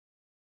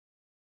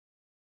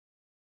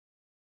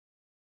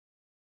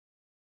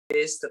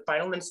is the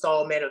final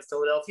installment of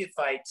Philadelphia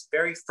Fight's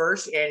very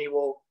first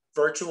annual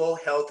virtual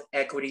health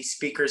equity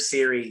speaker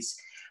series.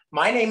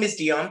 My name is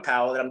Dion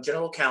Powell, and I'm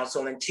General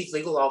Counsel and Chief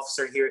Legal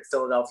Officer here at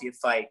Philadelphia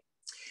Fight.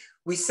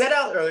 We set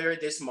out earlier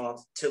this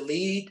month to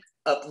lead,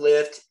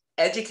 uplift,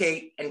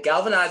 educate, and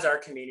galvanize our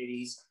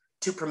communities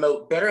to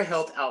promote better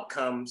health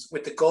outcomes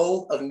with the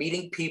goal of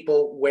meeting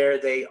people where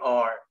they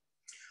are.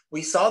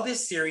 We saw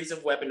this series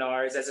of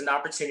webinars as an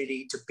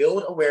opportunity to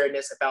build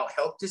awareness about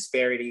health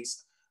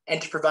disparities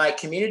and to provide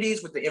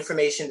communities with the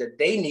information that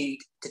they need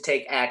to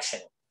take action.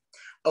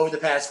 Over the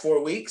past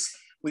 4 weeks,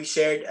 we've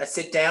shared a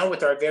sit down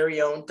with our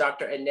very own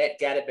Dr. Annette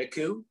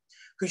Gadabeku,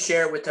 who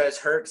shared with us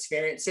her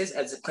experiences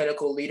as a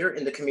clinical leader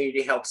in the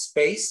community health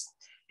space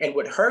and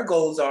what her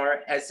goals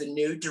are as the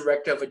new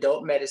Director of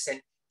Adult Medicine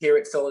here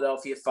at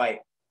Philadelphia Fight.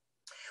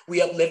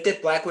 We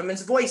uplifted Black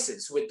women's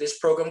voices with this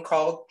program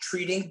called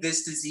Treating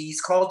This Disease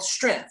Called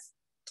Strength.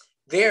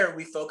 There,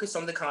 we focused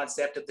on the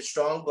concept of the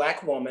strong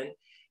Black woman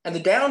and the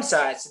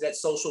downsides to that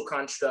social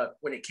construct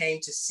when it came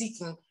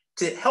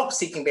to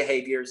help-seeking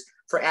behaviors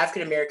for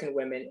African-American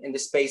women in the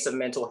space of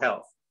mental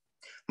health.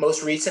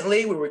 Most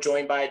recently, we were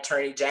joined by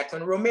attorney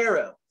Jacqueline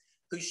Romero,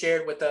 who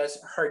shared with us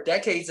her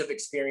decades of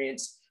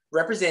experience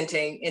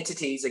representing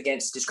entities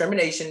against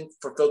discrimination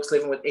for folks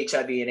living with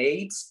HIV and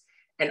AIDS,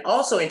 and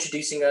also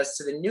introducing us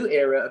to the new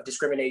era of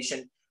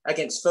discrimination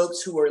against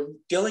folks who are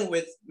dealing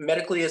with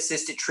medically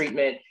assisted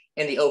treatment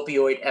in the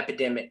opioid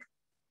epidemic.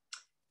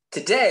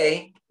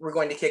 Today, we're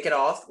going to kick it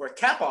off, or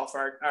cap off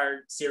our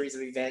series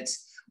of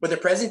events with a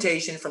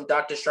presentation from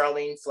Dr.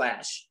 Charlene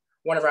Flash,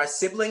 one of our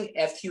sibling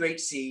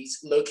FQHCs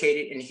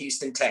located in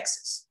Houston,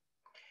 Texas.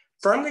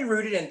 Firmly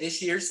rooted in this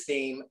year's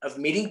theme of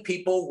meeting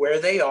people where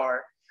they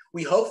are,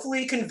 we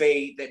hopefully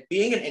conveyed that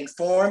being an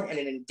informed and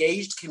an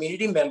engaged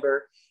community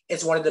member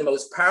is one of the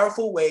most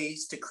powerful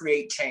ways to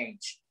create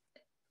change.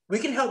 We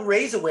can help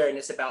raise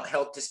awareness about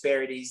health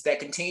disparities that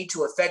continue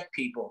to affect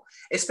people,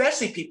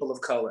 especially people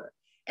of color,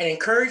 and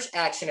encourage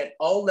action at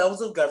all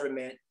levels of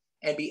government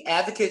and be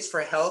advocates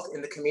for health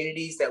in the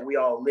communities that we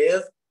all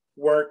live,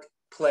 work,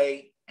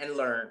 play, and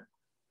learn.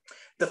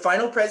 The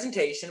final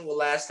presentation will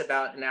last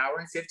about an hour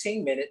and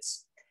 15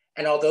 minutes.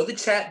 And although the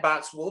chat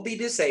box will be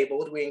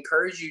disabled, we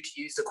encourage you to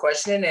use the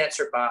question and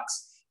answer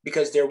box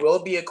because there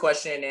will be a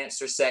question and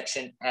answer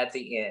section at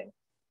the end.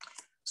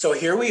 So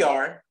here we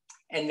are.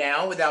 And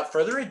now, without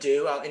further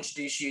ado, I'll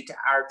introduce you to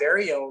our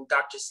very own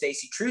Dr.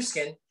 Stacy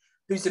Truskin,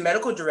 who's the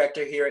medical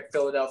director here at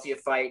Philadelphia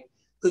Fight,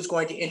 who's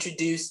going to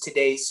introduce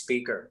today's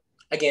speaker.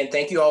 Again,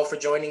 thank you all for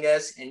joining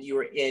us, and you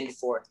are in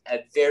for a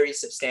very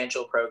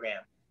substantial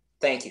program.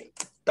 Thank you.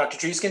 Dr.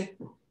 Truskin.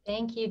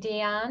 Thank you,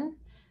 Dion.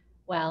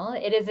 Well,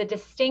 it is a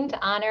distinct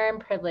honor and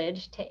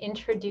privilege to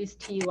introduce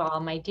to you all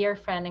my dear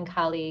friend and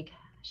colleague,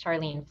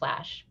 Charlene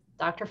Flash.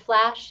 Dr.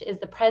 Flash is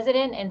the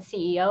president and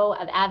CEO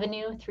of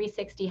Avenue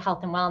 360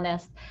 Health and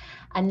Wellness,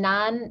 a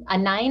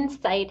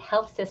 9-site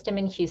health system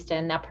in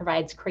Houston that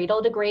provides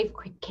cradle-to-grave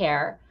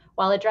care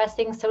while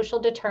addressing social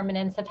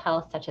determinants of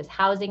health such as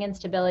housing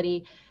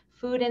instability,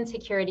 food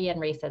insecurity,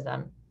 and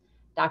racism.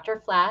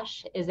 Dr.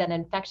 Flash is an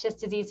infectious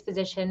disease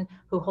physician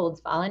who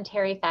holds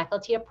voluntary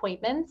faculty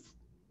appointments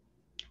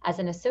as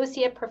an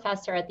associate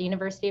professor at the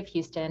University of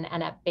Houston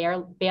and at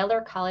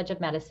Baylor College of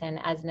Medicine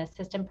as an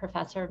assistant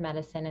professor of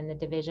medicine in the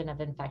Division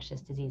of Infectious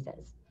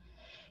Diseases.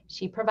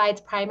 She provides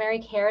primary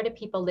care to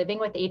people living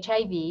with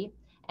HIV,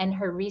 and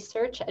her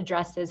research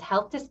addresses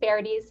health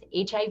disparities,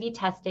 HIV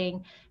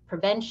testing,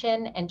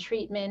 prevention and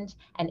treatment,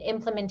 and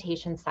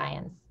implementation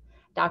science.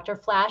 Dr.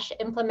 Flash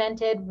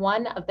implemented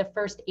one of the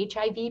first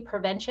HIV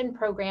prevention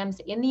programs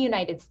in the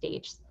United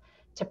States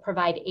to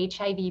provide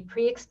HIV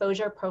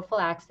pre-exposure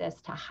prophylaxis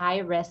to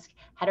high-risk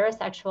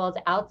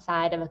heterosexuals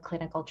outside of a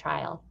clinical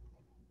trial.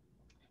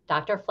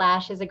 Dr.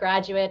 Flash is a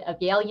graduate of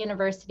Yale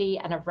University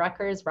and of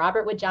Rutgers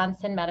Robert Wood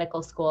Johnson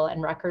Medical School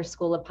and Rutgers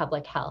School of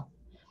Public Health.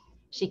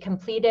 She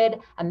completed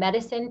a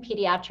medicine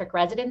pediatric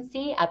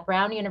residency at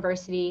Brown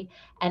University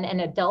and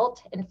an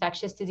adult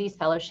infectious disease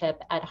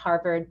fellowship at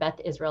Harvard Beth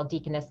Israel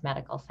Deaconess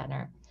Medical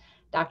Center.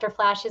 Dr.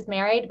 Flash is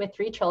married with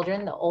 3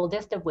 children, the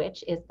oldest of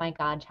which is my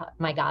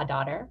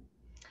goddaughter.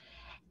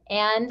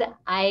 And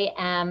I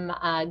am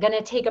going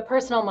to take a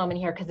personal moment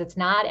here because it's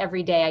not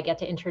every day I get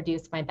to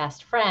introduce my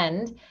best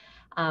friend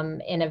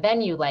in a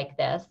venue like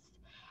this.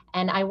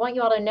 And I want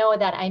you all to know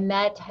that I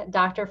met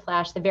Dr.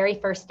 Flash the very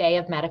first day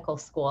of medical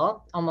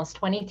school, almost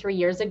 23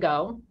 years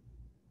ago.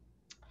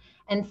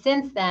 And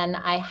since then,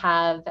 I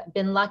have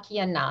been lucky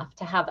enough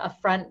to have a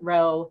front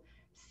row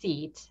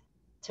seat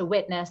to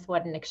witness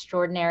what an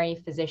extraordinary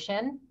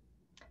physician,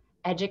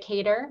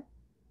 educator,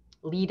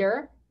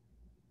 leader,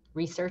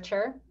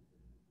 researcher,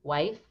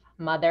 wife,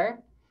 mother,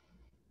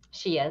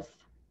 she is.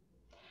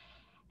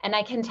 And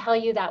I can tell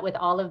you that with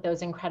all of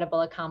those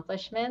incredible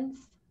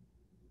accomplishments,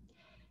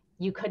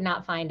 you could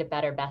not find a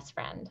better best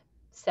friend.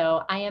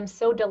 So I am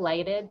so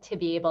delighted to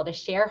be able to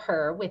share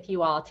her with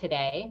you all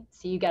today.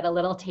 So you get a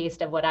little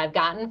taste of what I've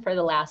gotten for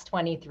the last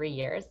 23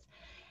 years.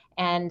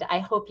 And I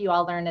hope you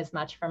all learn as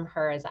much from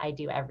her as I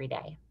do every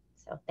day.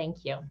 So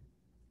thank you.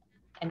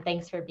 And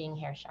thanks for being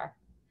here, Shar.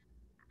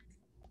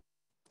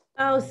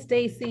 Oh,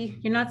 Stacy,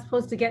 you're not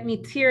supposed to get me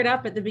teared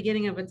up at the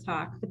beginning of a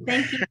talk, but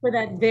thank you for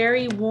that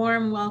very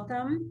warm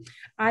welcome.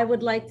 I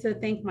would like to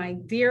thank my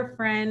dear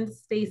friend,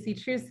 Stacy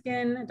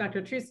Truskin,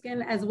 Dr.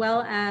 Truskin, as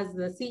well as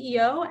the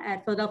CEO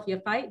at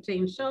Philadelphia Fight,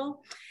 Jane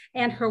Shull,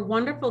 and her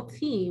wonderful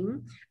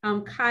team,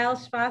 Kyle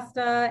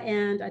Shvasta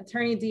and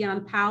attorney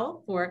Dion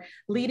Powell for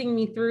leading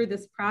me through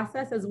this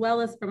process, as well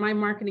as for my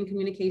marketing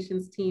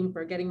communications team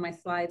for getting my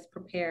slides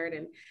prepared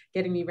and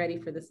getting me ready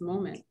for this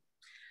moment.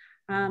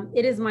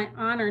 It is my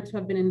honor to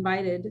have been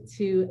invited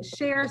to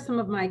share some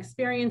of my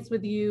experience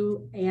with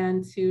you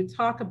and to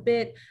talk a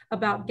bit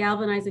about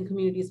galvanizing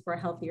communities for a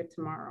healthier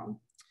tomorrow.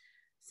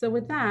 So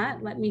with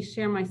that, let me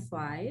share my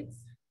slides.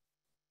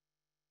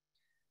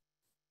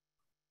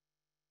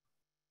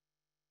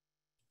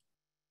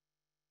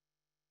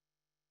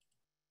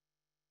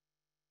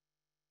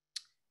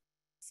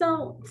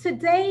 So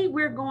today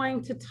we're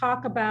going to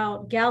talk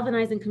about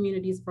galvanizing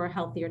communities for a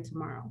healthier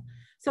tomorrow.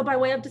 So by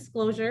way of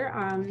disclosure,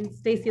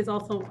 Stacy has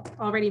also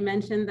already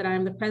mentioned that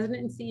I'm the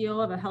president and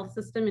CEO of a health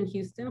system in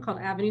Houston called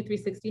Avenue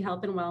 360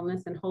 Health and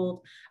Wellness and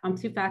hold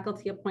 2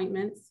 faculty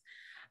appointments.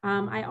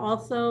 I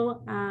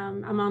also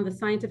am on the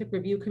scientific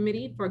review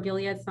committee for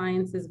Gilead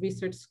Sciences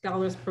Research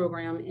Scholars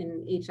Program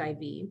in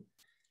HIV.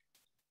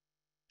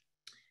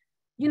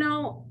 You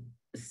know,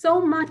 so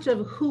much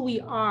of who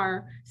we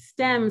are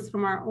stems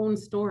from our own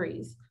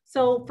stories.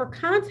 So for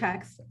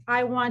context,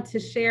 I want to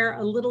share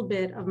a little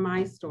bit of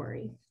my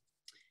story.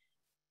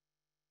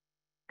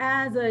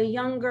 As a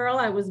young girl,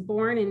 I was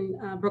born in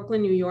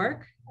Brooklyn, New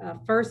York,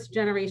 first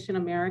generation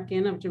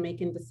American of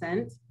Jamaican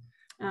descent.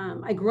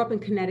 I grew up in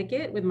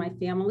Connecticut with my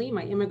family,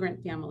 my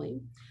immigrant family.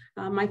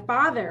 My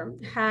father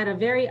had a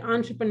very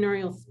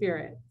entrepreneurial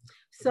spirit.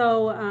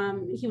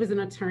 So he was an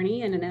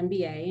attorney and an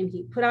MBA, and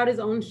he put out his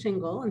own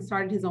shingle and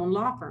started his own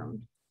law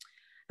firm.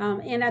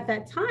 And at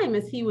that time,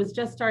 as he was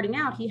just starting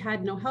out, he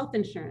had no health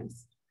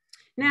insurance.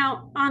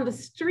 Now, on the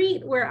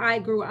street where I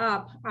grew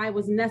up, I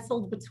was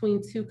nestled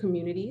between 2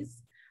 communities.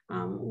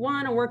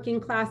 One, a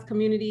working class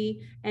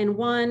community, and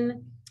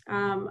one,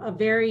 a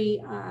very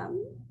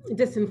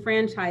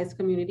disenfranchised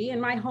community.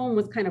 And my home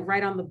was kind of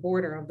right on the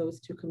border of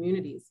those 2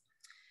 communities.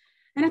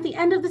 And at the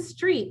end of the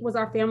street was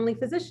our family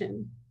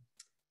physician.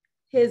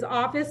 His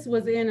office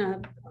was in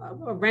a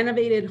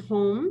renovated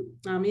home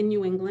in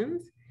New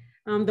England.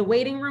 The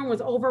waiting room was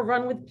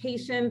overrun with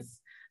patients.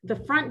 The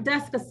front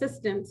desk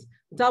assistant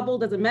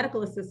doubled as a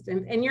medical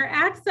assistant, and your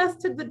access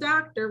to the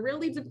doctor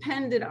really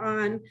depended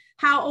on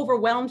how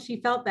overwhelmed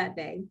she felt that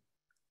day.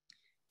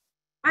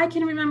 I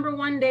can remember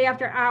one day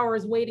after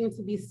hours waiting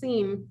to be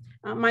seen,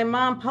 my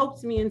mom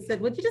poked me and said,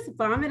 "Would you just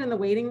vomit in the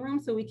waiting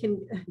room so we can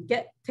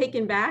get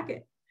taken back?"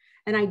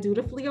 And I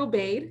dutifully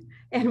obeyed,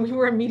 and we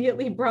were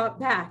immediately brought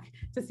back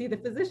to see the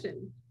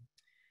physician.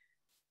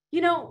 You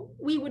know,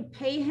 we would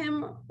pay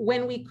him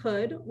when we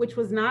could, which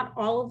was not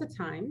all of the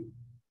time.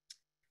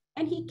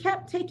 And he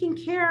kept taking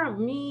care of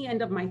me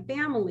and of my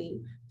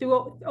family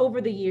over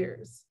the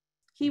years.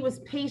 He was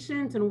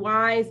patient and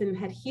wise and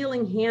had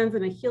healing hands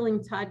and a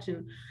healing touch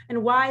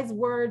and wise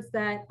words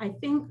that I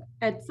think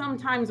at some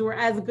times were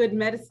as good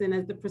medicine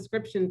as the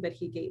prescriptions that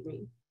he gave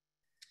me.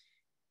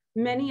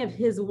 Many of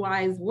his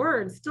wise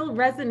words still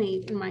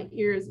resonate in my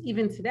ears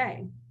even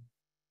today.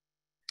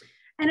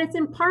 And it's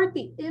in part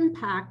the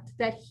impact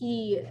that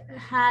he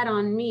had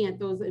on me at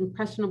those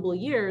impressionable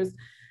years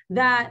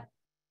that,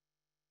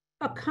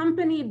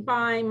 accompanied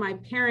by my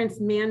parents'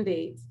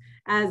 mandates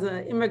as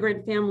an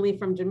immigrant family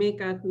from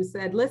Jamaica who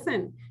said,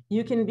 listen,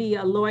 you can be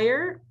a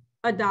lawyer,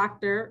 a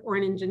doctor, or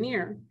an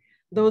engineer.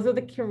 Those are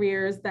the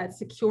careers that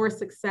secure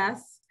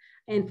success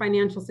and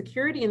financial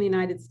security in the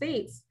United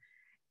States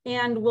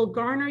and will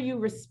garner you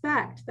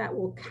respect that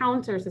will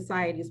counter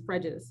society's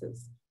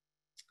prejudices.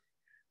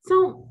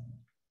 So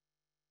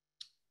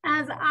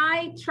as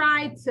I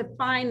tried to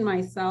find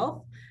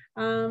myself,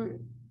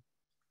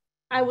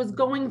 I was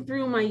going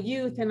through my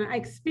youth and I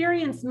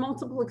experienced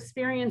multiple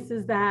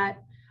experiences that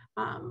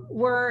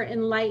were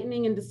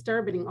enlightening and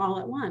disturbing all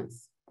at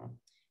once.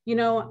 You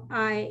know,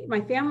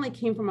 my family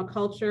came from a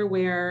culture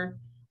where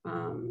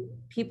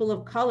people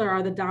of color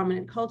are the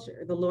dominant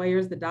culture. The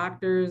lawyers, the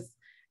doctors,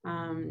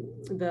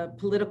 the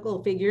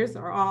political figures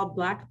are all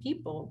Black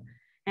people.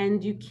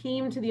 And you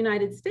came to the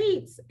United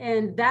States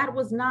and that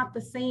was not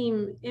the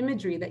same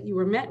imagery that you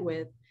were met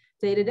with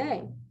day to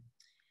day.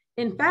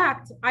 In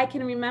fact, I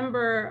can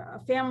remember a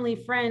family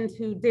friend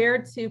who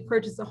dared to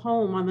purchase a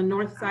home on the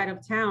north side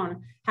of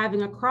town,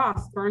 having a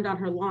cross burned on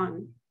her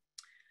lawn.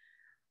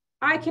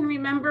 I can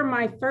remember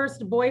my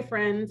first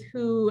boyfriend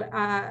who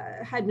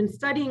had been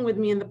studying with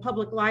me in the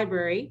public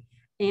library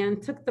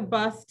and took the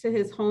bus to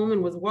his home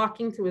and was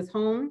walking to his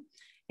home.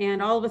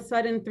 And all of a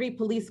sudden, 3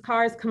 police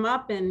cars come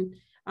up and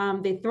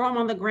they throw him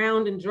on the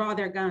ground and draw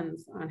their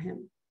guns on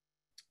him.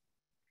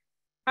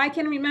 I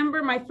can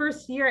remember my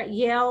first year at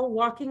Yale,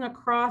 walking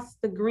across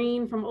the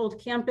green from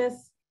Old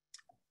Campus,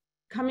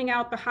 coming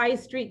out the High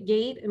Street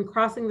gate and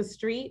crossing the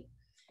street,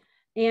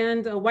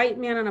 and a white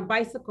man on a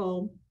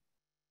bicycle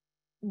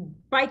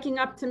biking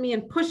up to me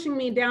and pushing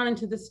me down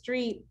into the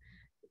street,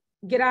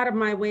 get out of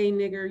my way,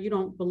 nigger, you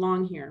don't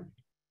belong here.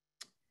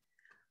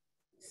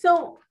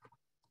 So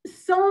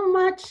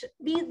much,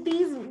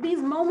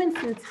 these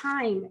moments in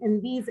time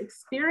and these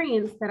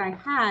experiences that I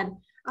had,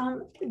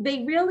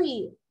 they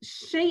really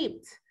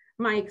shaped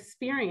my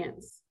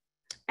experience.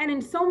 And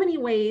in so many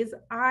ways,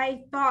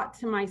 I thought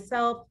to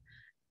myself,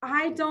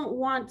 I don't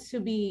want to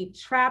be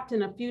trapped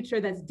in a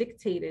future that's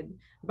dictated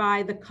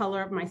by the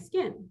color of my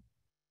skin.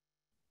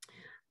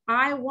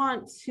 I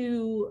want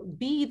to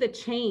be the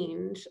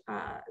change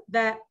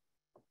that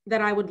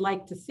I would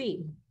like to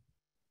see.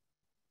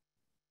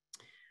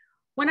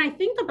 When I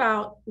think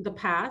about the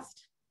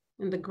past,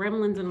 and the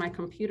gremlins in my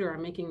computer are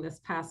making this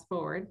pass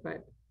forward,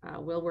 but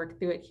we'll work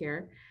through it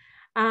here,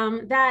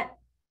 that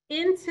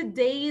in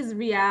today's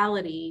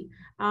reality,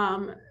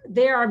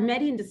 there are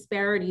many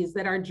disparities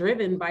that are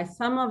driven by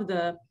some of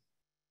the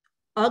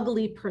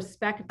ugly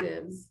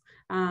perspectives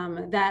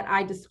that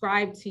I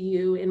described to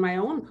you in my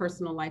own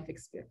personal life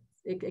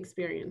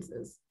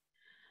experiences.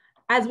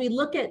 As we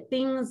look at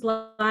things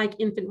like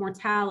infant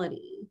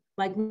mortality,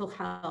 like mental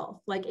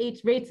health, like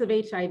rates of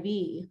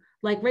HIV,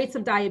 like rates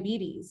of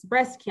diabetes,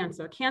 breast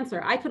cancer,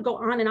 cancer, I could go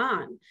on and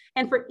on.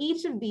 And for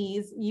each of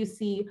these, you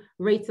see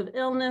rates of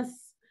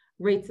illness,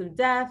 rates of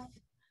death,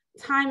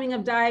 timing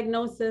of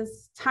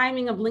diagnosis,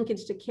 timing of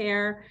linkage to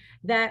care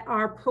that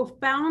are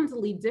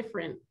profoundly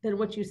different than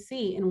what you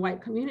see in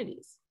white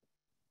communities.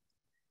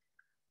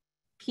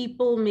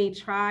 People may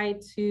try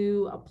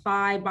to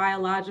apply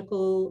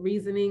biological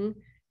reasoning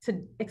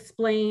to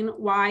explain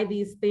why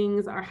these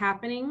things are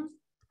happening.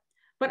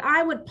 But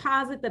I would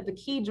posit that the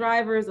key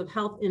drivers of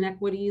health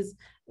inequities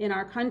in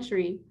our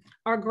country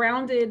are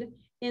grounded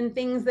in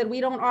things that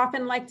we don't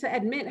often like to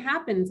admit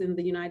happens in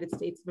the United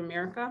States of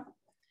America,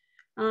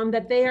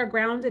 that they are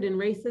grounded in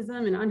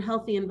racism and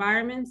unhealthy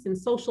environments and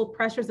social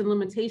pressures and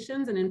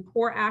limitations and in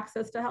poor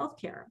access to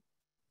healthcare.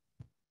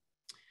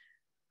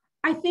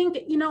 I think,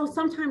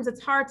 sometimes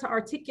it's hard to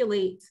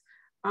articulate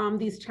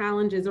these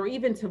challenges or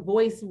even to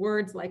voice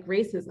words like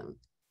racism.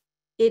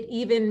 It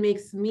even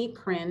makes me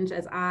cringe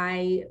as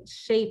I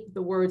shape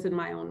the words in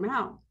my own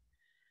mouth.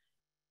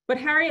 But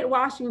Harriet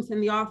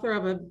Washington, the author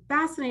of a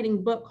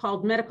fascinating book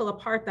called Medical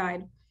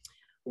Apartheid,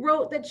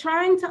 wrote that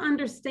trying to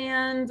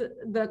understand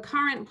the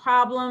current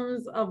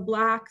problems of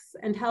Blacks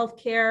and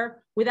healthcare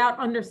without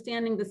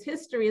understanding this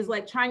history is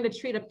like trying to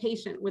treat a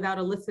patient without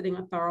eliciting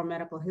a thorough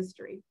medical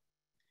history.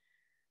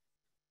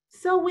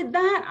 So with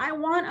that, I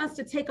want us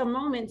to take a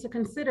moment to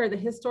consider the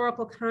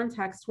historical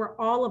context where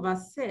all of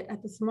us sit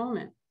at this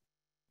moment.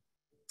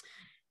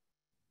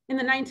 In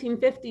the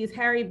 1950s,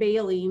 Harry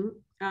Bailey,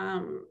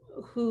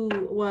 who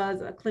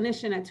was a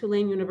clinician at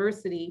Tulane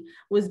University,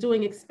 was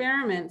doing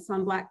experiments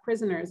on Black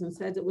prisoners and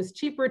said it was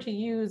cheaper to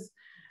use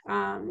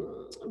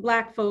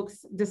Black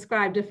folks,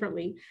 described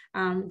differently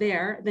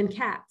there, than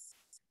cats.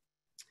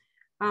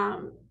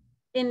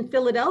 In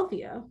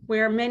Philadelphia,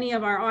 where many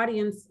of our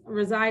audience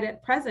reside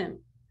at present,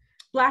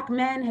 Black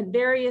men had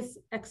various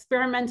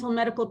experimental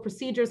medical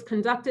procedures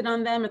conducted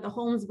on them at the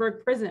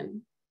Holmesburg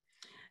prison.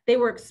 They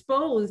were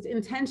exposed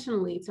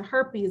intentionally to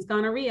herpes,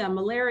 gonorrhea,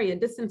 malaria,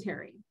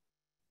 dysentery.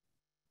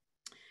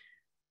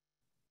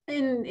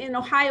 In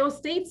Ohio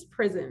State's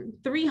prison,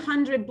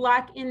 300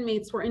 Black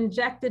inmates were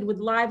injected with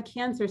live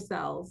cancer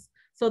cells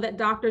so that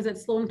doctors at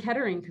Sloan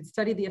Kettering could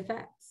study the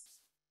effects.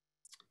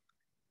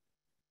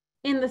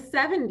 In the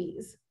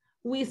 70s,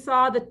 we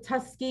saw the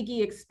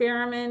Tuskegee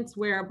experiment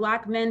where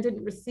Black men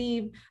didn't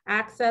receive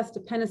access to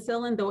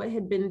penicillin, though it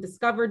had been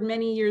discovered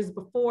many years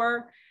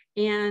before.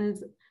 And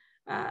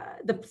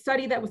the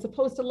study that was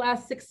supposed to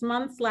last 6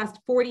 months lasted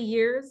 40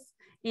 years.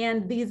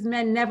 And these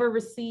men never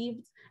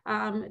received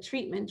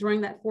treatment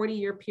during that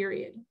 40-year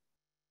period.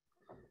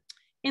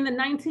 In the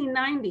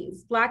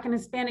 1990s, Black and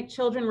Hispanic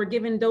children were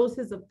given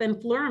doses of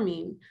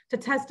fenfluramine to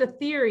test a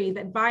theory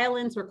that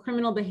violence or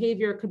criminal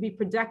behavior could be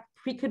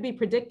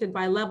predicted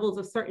by levels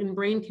of certain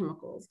brain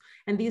chemicals.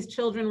 And these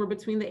children were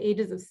between the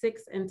ages of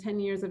 6 and 10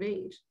 years of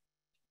age.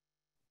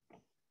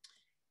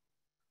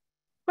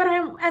 But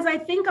as I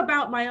think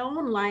about my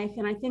own life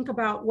and I think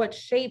about what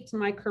shaped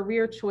my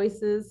career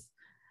choices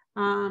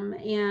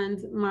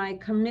and my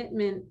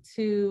commitment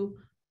to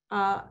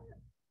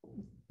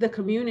the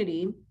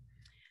community,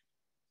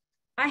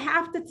 I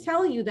have to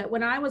tell you that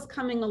when I was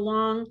coming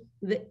along,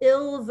 the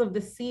ills of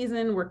the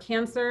season were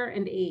cancer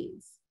and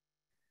AIDS.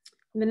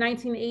 In the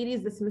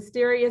 1980s, this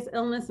mysterious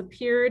illness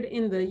appeared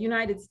in the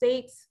United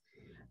States,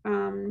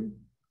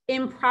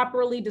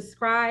 improperly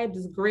described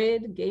as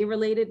GRID,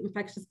 gay-related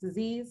infectious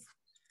disease.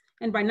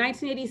 And by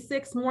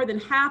 1986, more than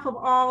half of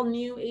all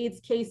new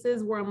AIDS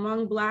cases were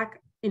among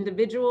Black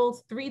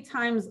individuals, 3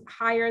 times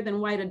higher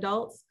than white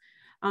adults,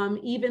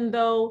 even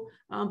though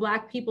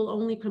Black people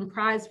only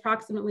comprise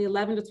approximately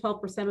 11 to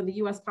 12% of the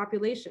US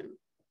population.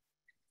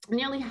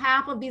 Nearly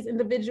half of these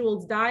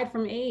individuals died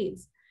from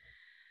AIDS.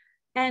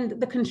 And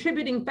the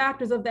contributing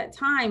factors of that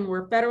time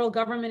were federal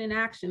government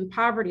inaction,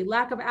 poverty,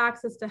 lack of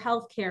access to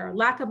healthcare,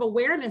 lack of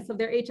awareness of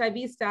their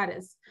HIV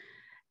status,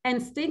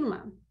 and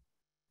stigma.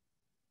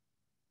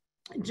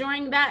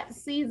 During that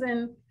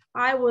season,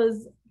 I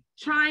was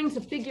trying to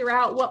figure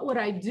out what would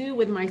I do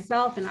with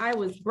myself. And I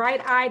was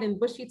bright-eyed and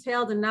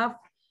bushy-tailed enough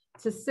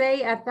to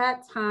say at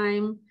that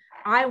time,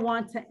 I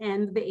want to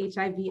end the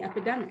HIV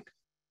epidemic.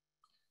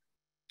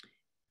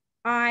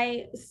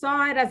 I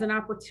saw it as an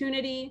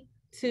opportunity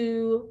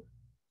to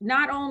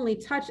not only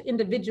touch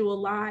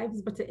individual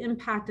lives, but to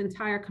impact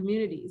entire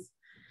communities.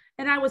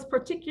 And I was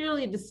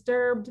particularly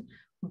disturbed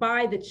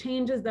by the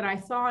changes that I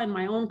saw in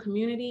my own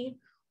community,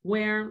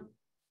 where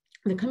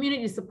the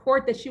community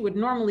support that you would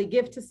normally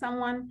give to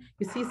someone,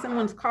 you see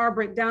someone's car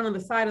break down on the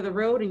side of the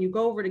road and you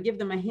go over to give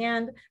them a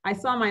hand. I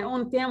saw my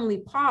own family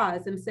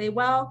pause and say,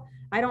 well,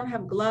 I don't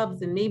have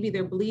gloves and maybe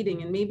they're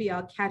bleeding and maybe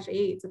I'll catch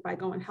AIDS if I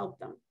go and help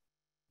them.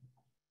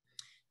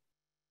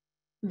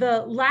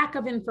 The lack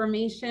of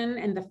information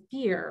and the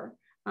fear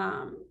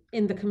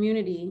in the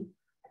community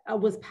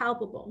was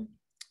palpable.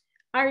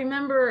 I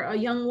remember a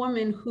young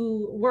woman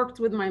who worked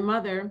with my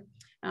mother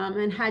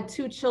and had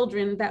 2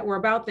 children that were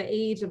about the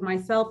age of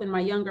myself and my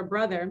younger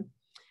brother,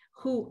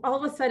 who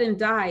all of a sudden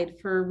died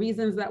for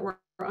reasons that were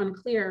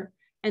unclear.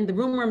 And the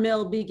rumor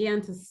mill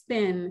began to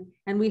spin,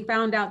 and we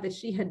found out that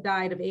she had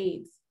died of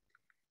AIDS.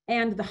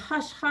 And the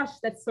hush hush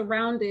that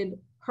surrounded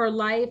her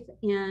life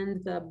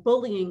and the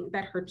bullying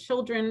that her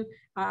children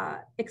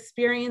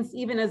experienced,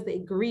 even as they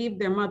grieved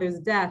their mother's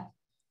death,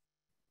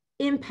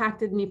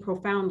 impacted me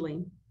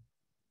profoundly.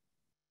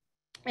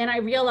 And I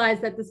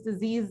realized that this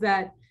disease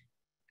that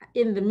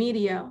in the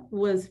media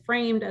was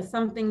framed as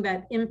something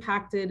that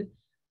impacted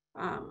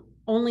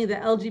only the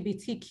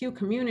LGBTQ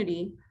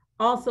community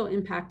also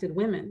impacted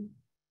women.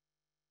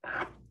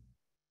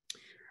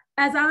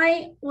 As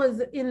I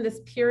was in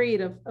this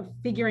period of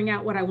figuring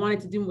out what I wanted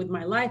to do with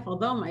my life,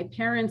 although my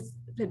parents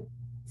had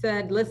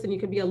said, listen, you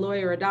could be a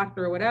lawyer or a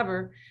doctor or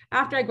whatever,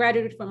 after I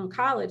graduated from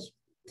college,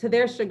 to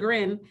their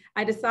chagrin,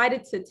 I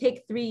decided to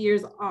take 3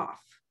 years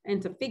off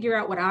and to figure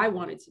out what I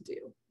wanted to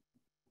do.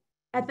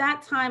 At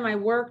that time, I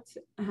worked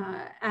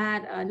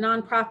at a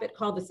nonprofit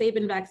called the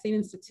Sabin Vaccine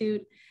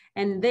Institute.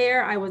 And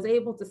there I was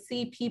able to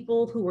see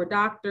people who were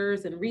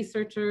doctors and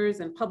researchers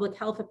and public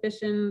health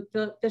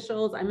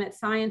officials. I met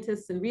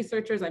scientists and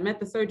researchers. I met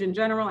the Surgeon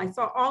General. I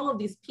saw all of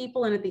these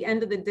people. And at the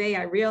end of the day,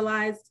 I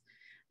realized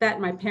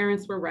that my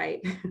parents were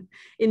right.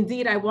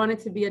 Indeed, I wanted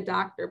to be a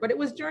doctor. But it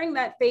was during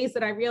that phase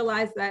that I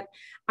realized that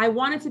I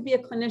wanted to be a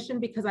clinician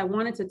because I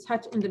wanted to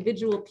touch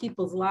individual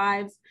people's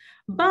lives.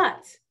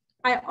 But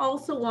I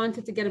also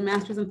wanted to get a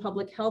master's in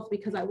public health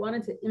because I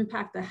wanted to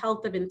impact the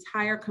health of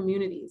entire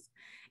communities.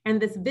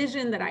 And this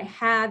vision that I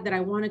had that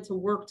I wanted to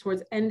work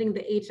towards ending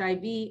the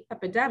HIV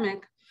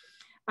epidemic,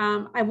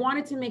 I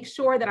wanted to make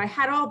sure that I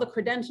had all the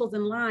credentials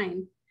in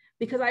line,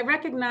 because I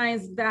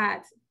recognized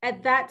that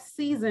at that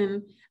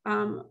season,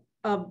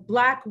 a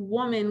Black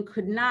woman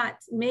could not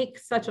make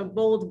such a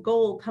bold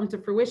goal come to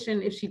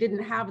fruition if she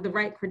didn't have the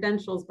right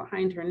credentials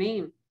behind her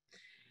name.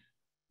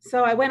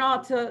 So I went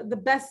out to the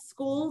best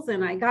schools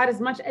and I got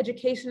as much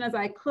education as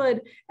I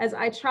could as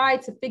I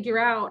tried to figure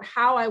out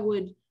how I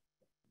would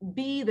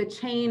be the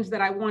change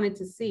that I wanted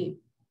to see.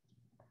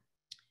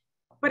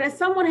 But as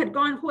someone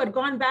who had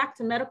gone back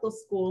to medical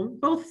school,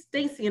 both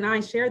Stacy and I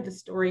shared the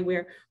story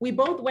where we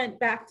both went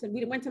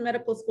to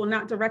medical school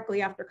not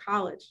directly after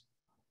college.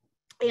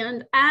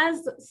 And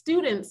as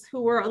students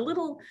who were a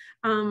little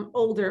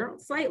older,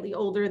 slightly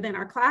older than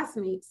our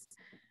classmates,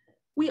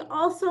 we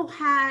also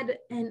had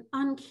an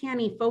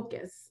uncanny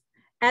focus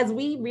as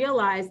we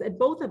realized that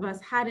both of us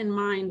had in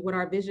mind what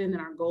our vision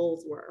and our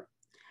goals were.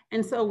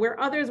 And so where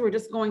others were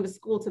just going to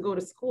school to go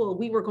to school,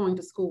 we were going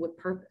to school with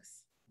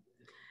purpose.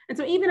 And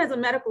so even as a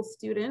medical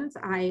student,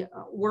 I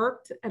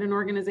worked at an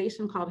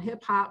organization called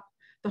HIP-HOP,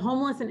 the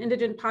Homeless and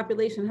Indigent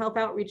Population Health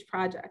Outreach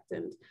Project.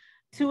 And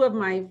 2 of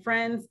my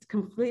friends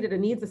completed a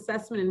needs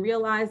assessment and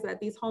realized that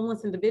these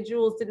homeless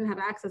individuals didn't have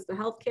access to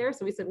healthcare.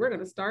 So we said, we're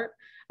going to start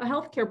a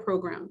healthcare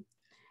program.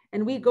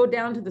 And we go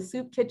down to the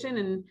soup kitchen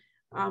and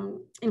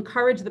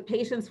encourage the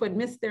patients who had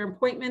missed their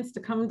appointments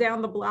to come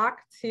down the block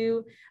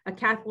to a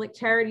Catholic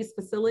Charities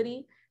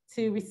facility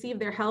to receive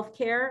their health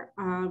care,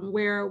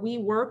 where we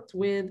worked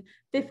with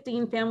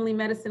 15 family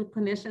medicine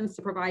clinicians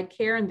to provide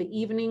care in the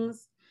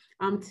evenings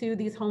to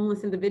these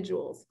homeless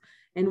individuals.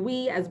 And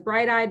we, as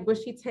bright-eyed,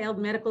 bushy-tailed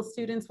medical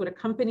students, would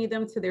accompany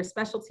them to their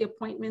specialty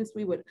appointments.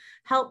 We would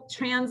help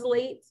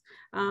translate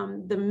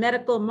the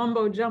medical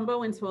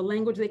mumbo-jumbo into a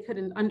language they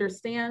couldn't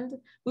understand.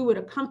 We would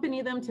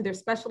accompany them to their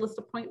specialist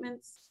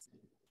appointments.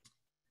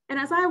 And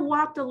as I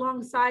walked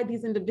alongside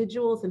these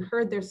individuals and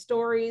heard their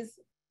stories,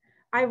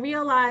 I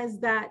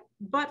realized that,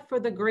 but for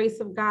the grace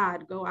of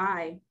God, go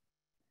I,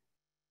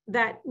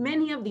 that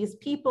many of these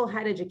people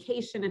had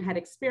education and had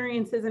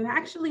experiences and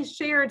actually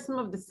shared some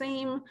of the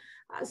same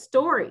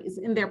stories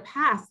in their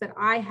past that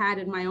I had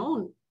in my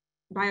own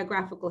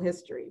biographical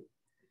history.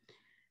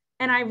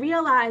 And I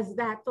realized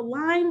that the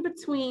line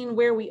between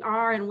where we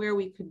are and where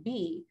we could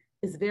be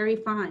is very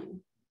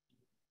fine.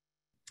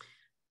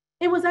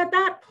 It was at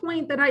that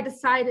point that I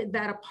decided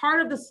that a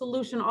part of the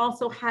solution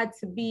also had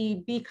to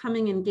be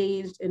becoming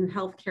engaged in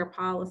healthcare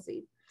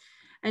policy.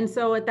 And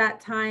so at that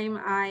time,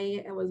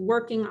 I was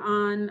working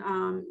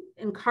on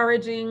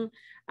encouraging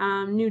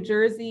New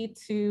Jersey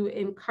to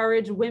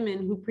encourage women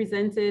who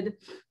presented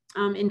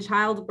in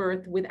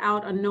childbirth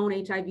without a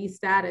known HIV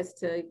status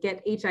to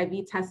get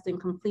HIV testing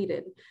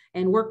completed,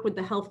 and worked with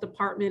the health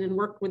department and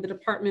worked with the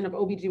Department of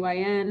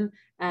OBGYN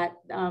at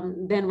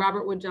then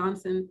Robert Wood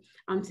Johnson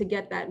to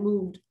get that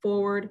moved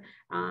forward.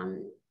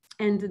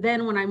 And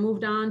then when I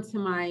moved on to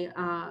my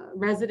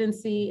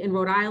residency in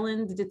Rhode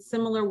Island, did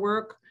similar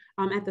work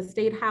at the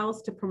State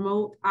House to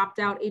promote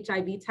opt-out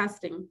HIV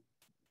testing.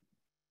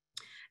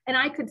 And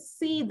I could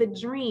see the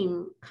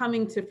dream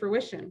coming to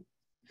fruition.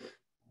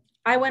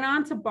 I went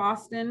on to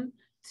Boston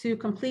to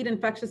complete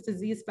infectious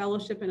disease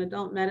fellowship in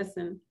adult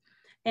medicine.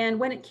 And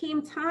when it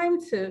came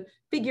time to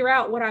figure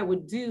out what I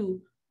would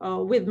do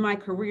with my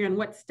career and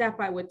what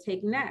step I would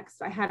take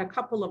next, I had a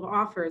couple of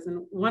offers,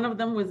 and one of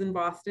them was in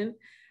Boston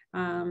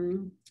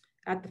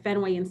at the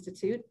Fenway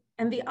Institute,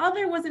 and the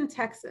other was in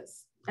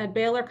Texas at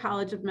Baylor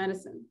College of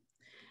Medicine.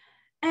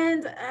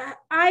 And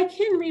I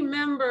can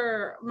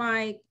remember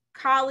my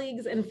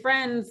colleagues and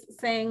friends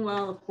saying,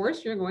 well, of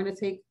course you're going to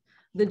take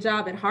the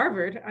job at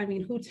Harvard. I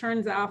mean, who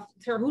turns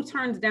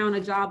down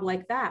a job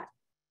like that?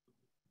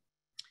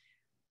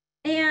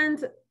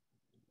 And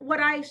what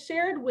I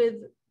shared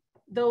with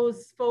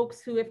those folks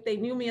who, if they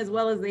knew me as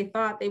well as they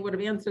thought, they would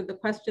have answered the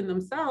question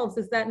themselves,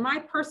 is that my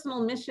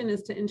personal mission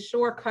is to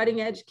ensure cutting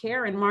edge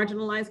care in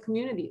marginalized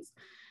communities.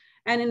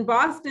 And in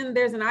Boston,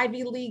 there's an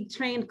Ivy League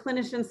trained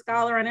clinician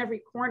scholar on every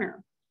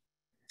corner.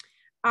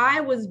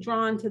 I was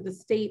drawn to the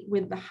state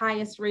with the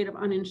highest rate of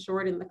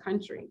uninsured in the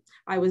country.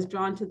 I was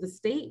drawn to the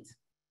state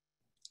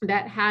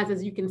that has,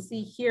 as you can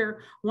see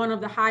here, one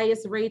of the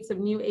highest rates of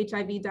new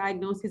HIV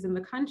diagnoses in the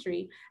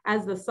country,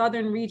 as the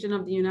southern region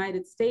of the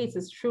United States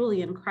is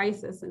truly in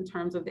crisis in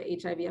terms of the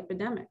HIV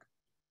epidemic.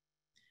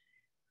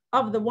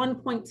 Of the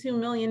 1.2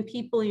 million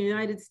people in the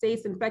United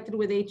States infected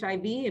with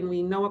HIV, and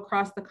we know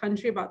across the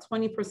country about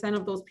 20%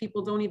 of those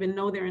people don't even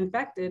know they're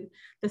infected,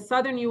 the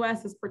southern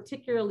US is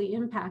particularly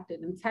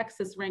impacted, and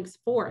Texas ranks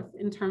 4th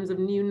in terms of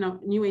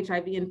new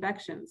HIV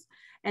infections,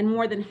 and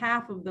more than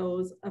half of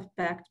those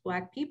affect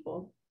Black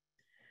people.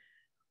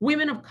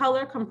 Women of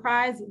color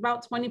comprise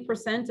about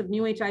 20% of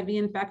new HIV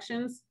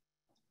infections,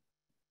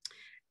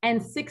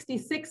 and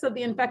 66 of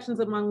the infections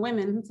among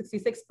women,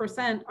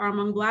 66% are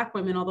among Black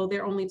women, although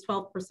they're only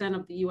 12%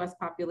 of the US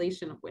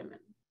population of women.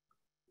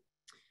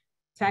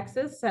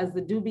 Texas has the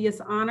dubious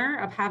honor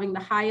of having the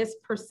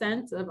highest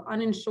percent of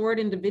uninsured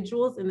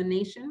individuals in the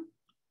nation.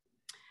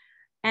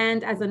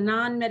 And as a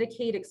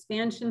non-Medicaid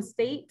expansion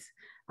state,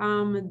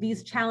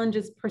 these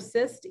challenges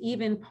persist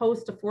even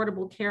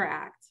post-Affordable Care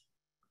Act.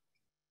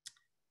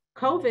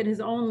 COVID has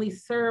only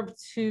served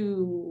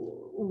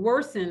to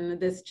worsen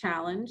this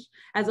challenge,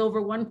 as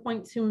over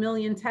 1.2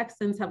 million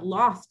Texans have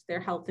lost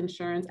their health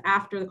insurance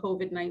after the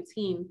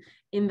COVID-19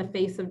 in the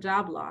face of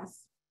job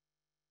loss.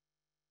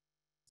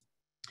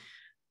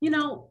 You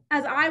know,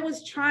 as I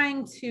was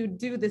trying to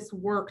do this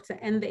work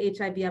to end the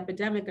HIV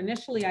epidemic,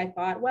 initially I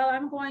thought, well,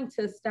 I'm going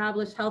to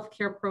establish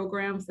healthcare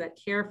programs that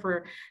care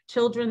for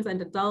children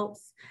and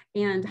adults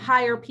and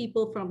hire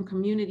people from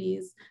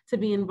communities to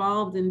be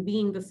involved in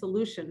being the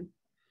solution.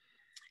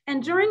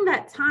 And during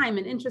that time,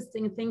 an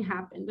interesting thing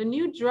happened. A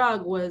new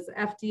drug was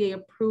FDA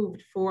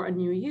approved for a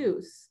new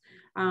use.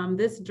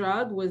 This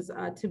drug was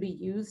to be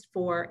used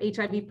for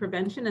HIV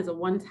prevention as a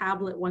 1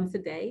 tablet once a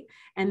day.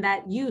 And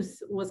that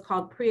use was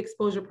called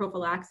pre-exposure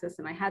prophylaxis.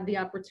 And I had the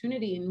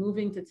opportunity in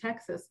moving to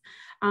Texas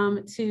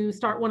to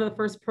start one of the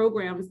first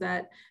programs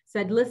that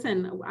said,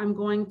 listen, I'm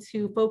going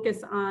to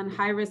focus on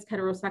high-risk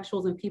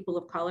heterosexuals and people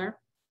of color.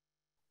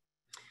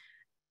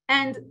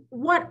 And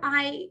what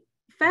I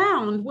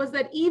found was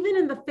that even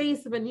in the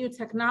face of a new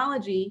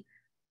technology,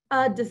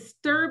 a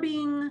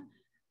disturbing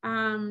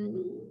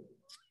thing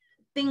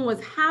was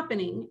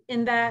happening,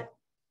 in that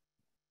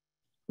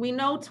we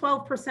know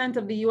 12%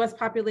 of the US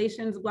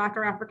population is Black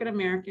or African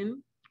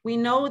American. We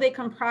know they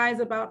comprise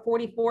about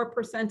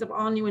 44% of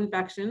all new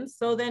infections.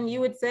 So then you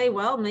would say,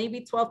 well,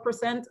 maybe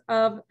 12%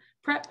 of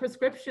PrEP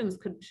prescriptions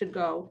should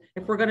go,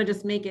 if we're gonna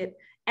just make it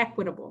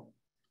equitable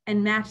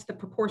and match the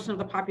proportion of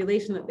the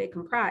population that they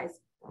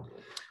comprise.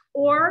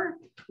 Or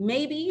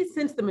maybe,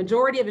 since the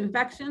majority of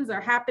infections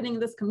are happening in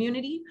this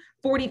community,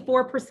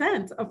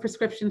 44% of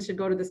prescriptions should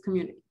go to this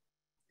community.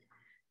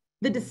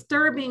 The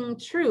disturbing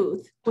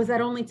truth was that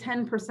only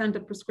 10%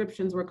 of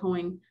prescriptions were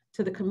going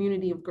to the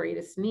community of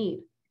greatest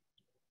need.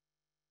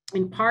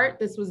 In part,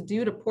 this was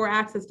due to poor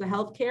access to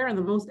healthcare in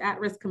the most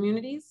at-risk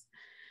communities.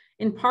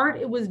 In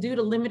part, it was due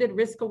to limited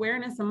risk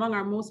awareness among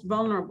our most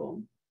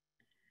vulnerable.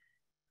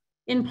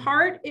 In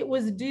part, it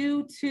was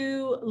due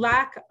to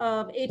lack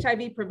of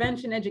HIV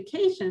prevention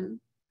education,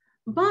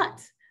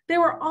 but there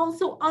were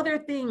also other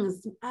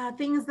things,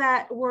 things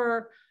that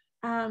were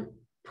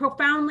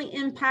profoundly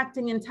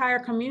impacting entire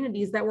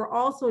communities that were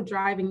also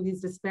driving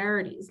these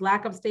disparities: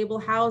 lack of stable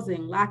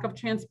housing, lack of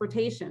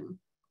transportation.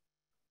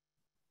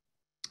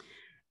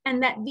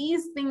 And that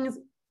these things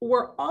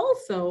were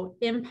also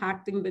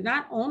impacting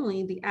not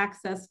only the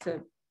access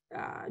to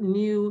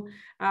new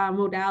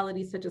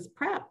modalities such as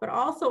PrEP, but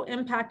also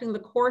impacting the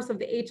course of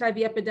the HIV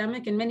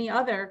epidemic and many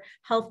other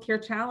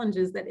healthcare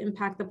challenges that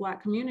impact the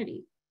Black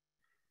community.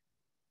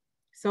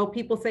 So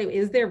people say,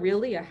 is there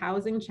really a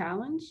housing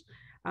challenge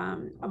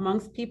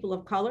amongst people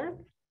of color?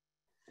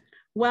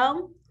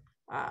 Well,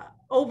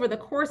 over the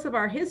course of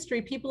our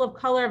history, people of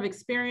color have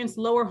experienced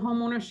lower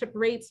homeownership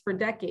rates for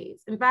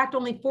decades. In fact,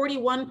 only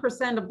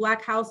 41% of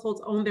Black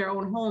households own their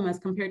own home as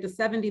compared to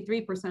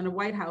 73% of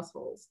white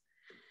households.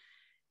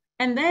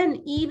 And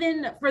then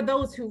even for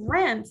those who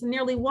rent,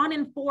 nearly 1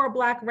 in 4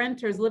 Black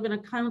renters live in a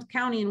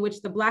county in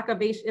which the Black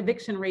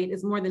eviction rate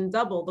is more than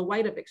double the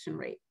white eviction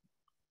rate.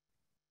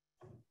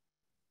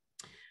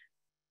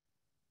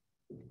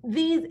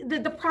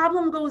 The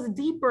problem goes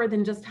deeper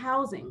than just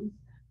housing.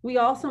 We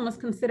also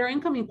must consider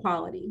income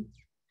equality,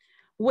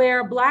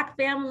 where Black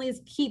families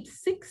keep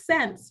 6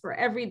 cents for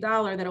every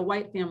dollar that a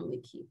white family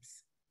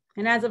keeps.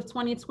 And as of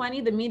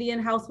 2020, the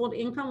median household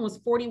income was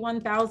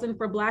 $41,000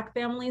 for Black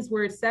families,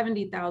 where it's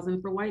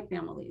 $70,000 for white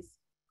families.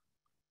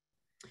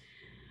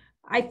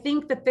 I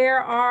think that there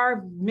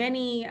are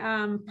many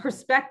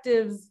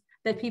perspectives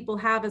that people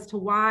have as to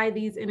why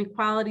these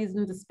inequalities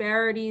and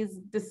disparities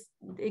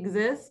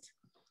exist.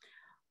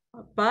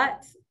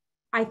 But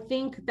I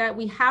think that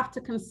we have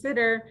to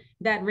consider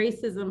that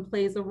racism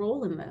plays a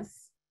role in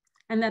this,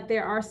 and that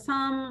there are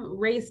some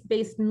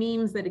race-based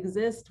memes that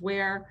exist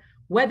where,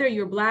 whether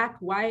you're Black,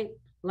 white,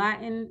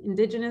 Latin,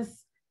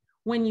 Indigenous,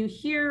 when you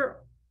hear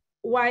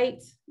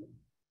white,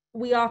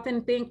 we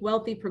often think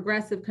wealthy,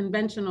 progressive,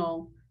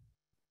 conventional,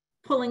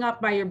 pulling up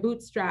by your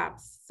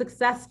bootstraps,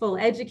 successful,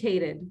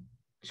 educated,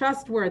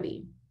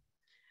 trustworthy.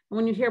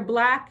 When you hear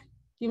Black,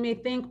 you may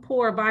think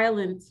poor,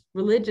 violent,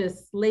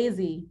 religious,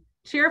 lazy,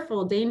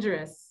 cheerful,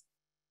 dangerous.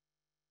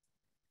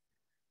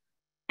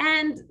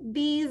 And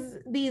these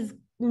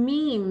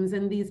memes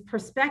and these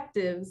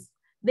perspectives,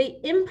 they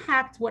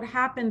impact what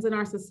happens in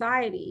our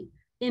society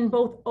in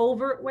both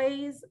overt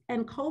ways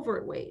and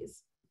covert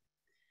ways.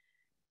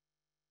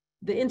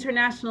 The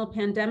international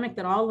pandemic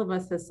that all of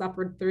us have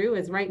suffered through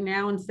is right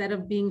now, instead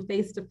of being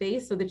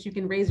face-to-face so that you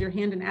can raise your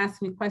hand and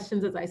ask me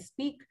questions as I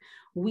speak,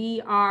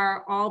 we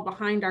are all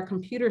behind our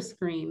computer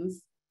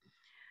screens.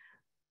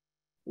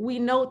 We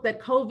note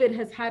that COVID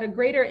has had a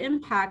greater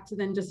impact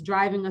than just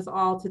driving us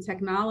all to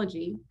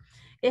technology.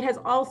 It has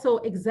also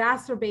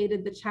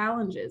exacerbated the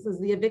challenges, as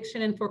the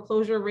eviction and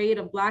foreclosure rate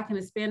of Black and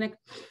Hispanic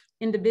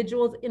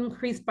individuals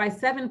increased by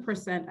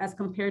 7% as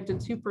compared to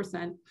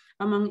 2%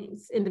 among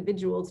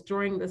individuals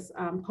during this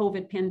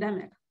COVID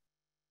pandemic.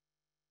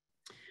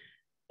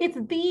 It's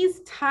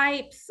these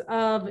types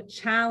of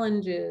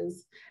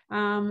challenges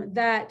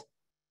that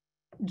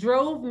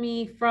drove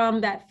me from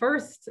that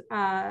first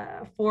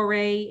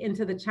foray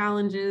into the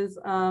challenges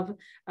of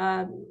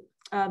a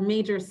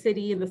major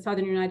city in the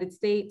Southern United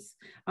States,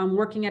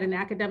 working at an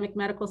academic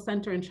medical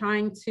center and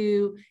trying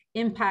to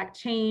impact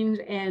change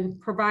and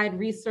provide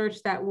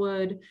research that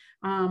would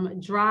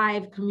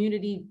drive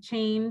community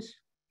change,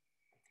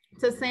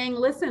 to saying,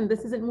 listen,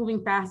 this isn't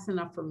moving fast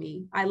enough for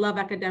me. I love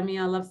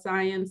academia, I love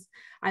science,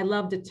 I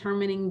love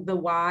determining the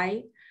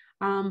why.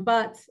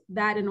 But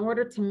that in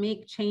order to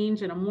make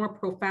change in a more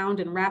profound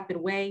and rapid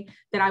way,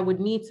 that I would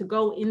need to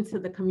go into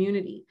the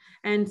community.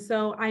 And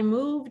so I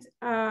moved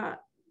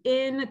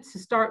in to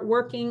start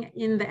working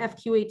in the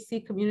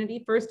FQHC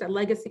community, first at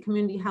Legacy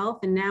Community Health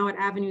and now at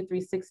Avenue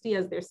 360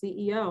 as their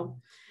CEO.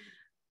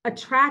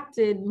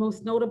 Attracted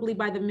most notably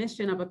by the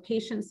mission of a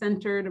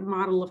patient-centered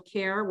model of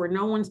care where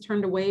no one's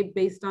turned away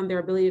based on their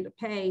ability to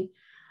pay,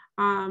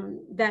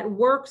 that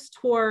works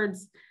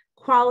towards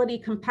quality,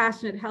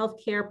 compassionate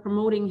healthcare,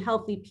 promoting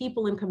healthy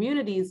people and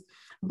communities,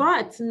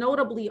 but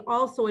notably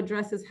also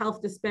addresses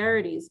health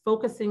disparities,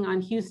 focusing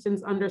on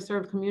Houston's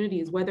underserved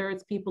communities, whether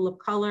it's people of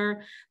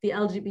color, the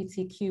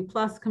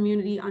LGBTQ+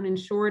 community,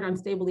 uninsured,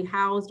 unstably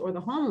housed, or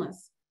the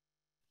homeless.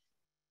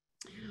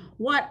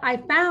 What I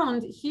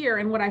found here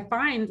and what I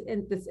find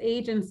in this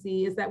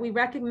agency is that we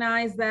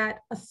recognize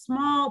that a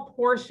small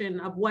portion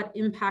of what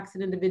impacts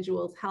an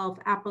individual's health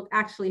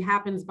actually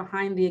happens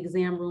behind the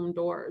exam room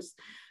doors.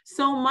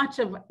 So much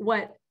of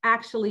what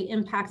actually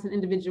impacts an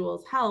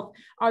individual's health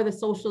are the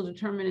social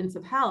determinants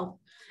of health.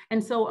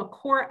 And so a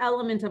core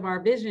element of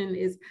our vision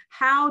is,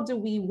 how do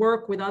we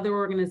work with other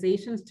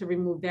organizations to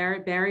remove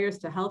barriers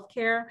to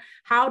healthcare?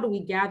 How do we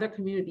gather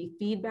community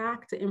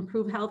feedback to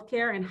improve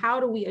healthcare? And how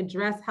do we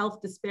address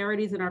health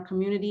disparities in our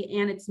community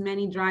and its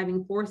many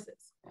driving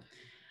forces?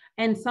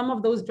 And some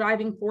of those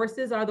driving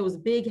forces are those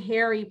big,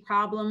 hairy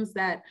problems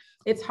that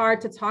it's hard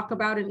to talk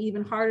about and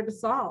even harder to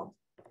solve.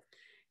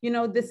 You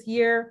know, this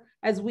year,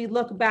 as we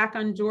look back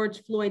on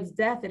George Floyd's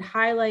death, it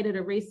highlighted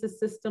a racist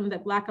system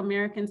that Black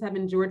Americans have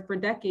endured for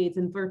decades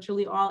in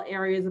virtually all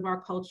areas of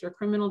our culture: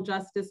 criminal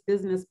justice,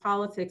 business,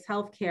 politics,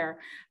 healthcare,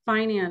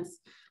 finance,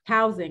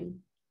 housing.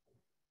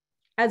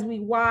 As we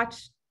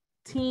watch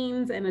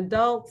teens and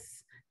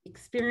adults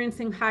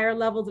experiencing higher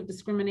levels of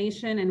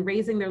discrimination and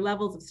raising their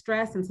levels of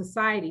stress in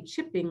society,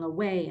 chipping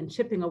away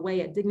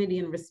at dignity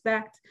and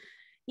respect,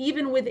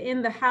 Even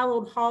within the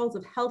hallowed halls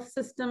of health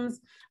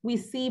systems, we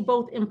see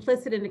both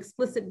implicit and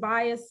explicit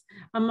bias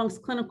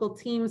amongst clinical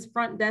teams,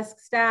 front desk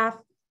staff,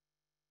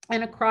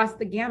 and across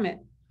the gamut.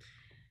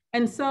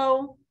 And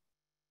so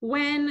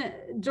when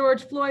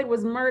George Floyd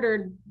was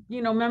murdered,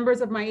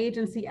 members of my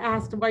agency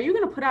asked, well, are you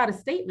going to put out a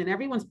statement?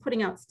 Everyone's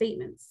putting out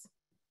statements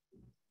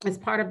as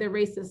part of their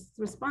racist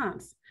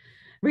response,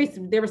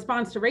 their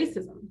response to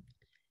racism.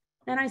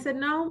 And I said,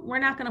 no, we're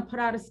not going to put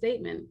out a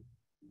statement.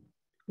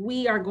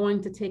 We are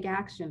going to take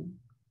action.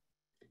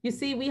 You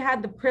see, we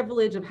had the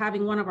privilege of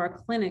having one of our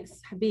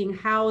clinics being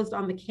housed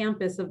on the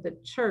campus of the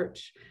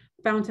church,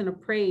 Fountain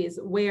of Praise,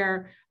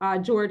 where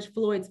George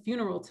Floyd's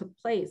funeral took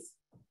place.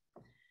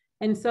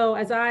 And so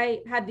as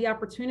I had the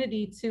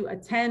opportunity to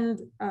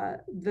attend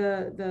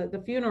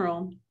the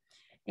funeral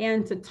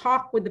and to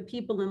talk with the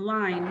people in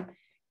line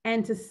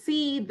and to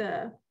see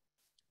the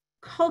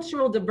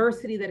cultural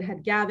diversity that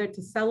had gathered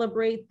to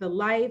celebrate the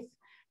life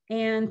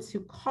and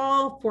to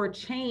call for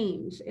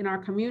change in our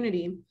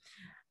community,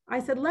 I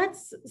said,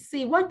 let's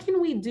see, what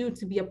can we do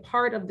to be a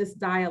part of this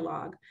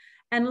dialogue?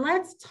 And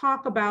let's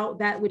talk about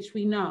that which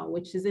we know,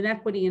 which is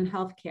inequity in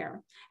healthcare.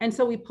 And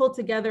so we pulled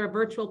together a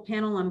virtual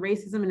panel on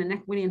racism and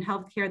inequity in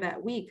healthcare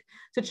that week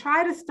to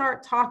try to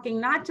start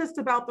talking not just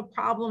about the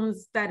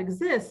problems that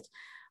exist,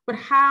 but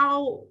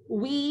how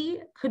we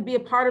could be a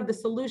part of the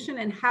solution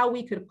and how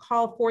we could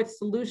call forth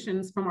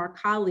solutions from our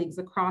colleagues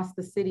across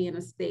the city and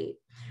the state,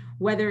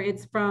 whether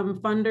it's from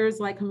funders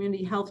like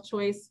Community Health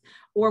Choice,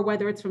 or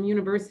whether it's from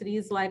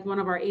universities like one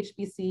of our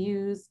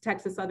HBCUs,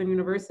 Texas Southern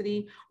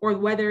University, or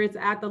whether it's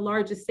at the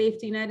largest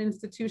safety net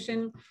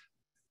institution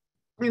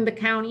in the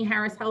county,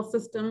 Harris Health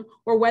System,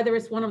 or whether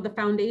it's one of the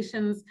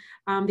foundations,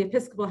 the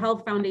Episcopal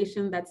Health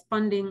Foundation, that's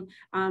funding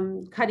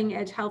cutting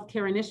edge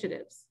healthcare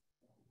initiatives.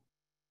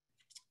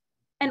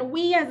 And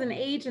we as an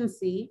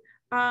agency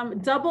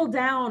double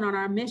down on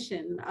our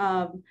mission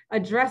of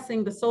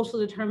addressing the social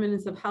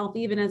determinants of health,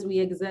 even as we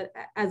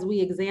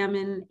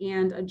examine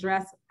and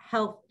address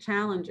health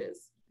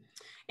challenges.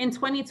 In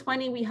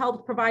 2020, we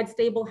helped provide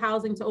stable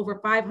housing to over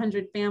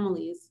 500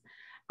 families.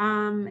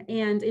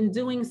 And in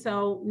doing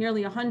so,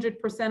 nearly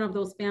 100% of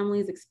those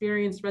families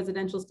experienced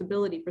residential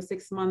stability for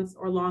 6 months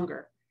or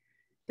longer.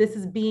 This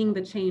is being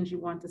the change you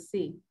want to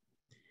see.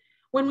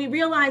 When we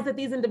realized that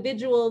these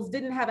individuals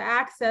didn't have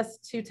access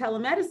to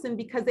telemedicine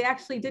because they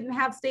actually didn't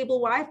have stable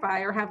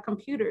Wi-Fi or have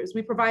computers,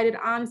 we provided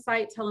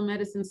on-site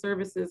telemedicine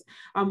services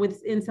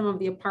within some of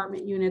the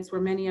apartment units where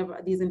many of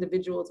these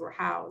individuals were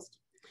housed.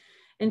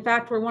 In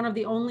fact, we're one of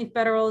the only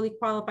federally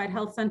qualified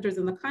health centers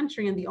in the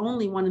country and the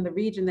only one in the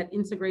region that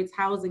integrates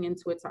housing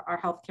into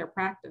our healthcare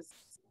practice.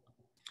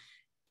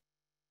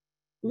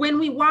 When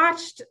we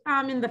watched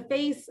in the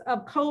face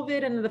of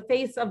COVID and in the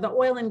face of the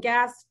oil and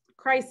gas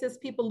crisis,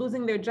 people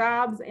losing their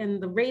jobs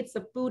and the rates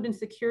of food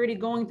insecurity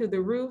going through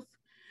the roof,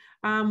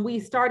 we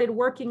started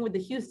working with the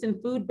Houston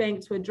Food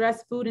Bank to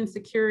address food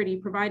insecurity,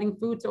 providing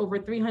food to over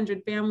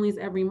 300 families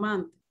every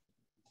month.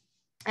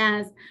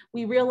 As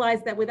we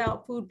realized that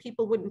without food,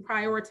 people wouldn't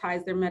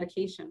prioritize their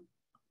medication.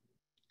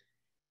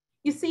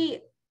 You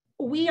see,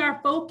 we are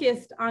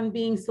focused on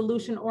being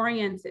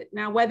solution-oriented.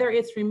 Now, whether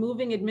it's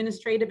removing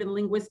administrative and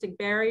linguistic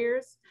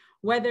barriers,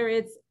 whether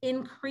it's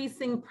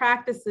increasing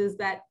practices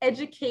that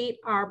educate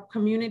our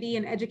community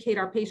and educate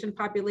our patient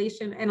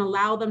population and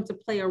allow them to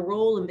play a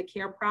role in the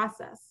care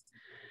process,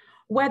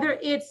 whether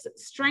it's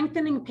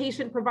strengthening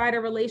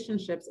patient-provider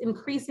relationships,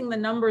 increasing the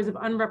numbers of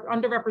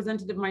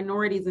underrepresented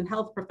minorities in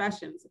health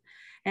professions.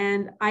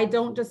 And I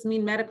don't just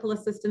mean medical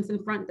assistants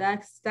and front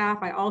desk staff,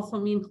 I also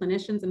mean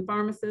clinicians and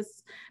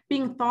pharmacists,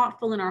 being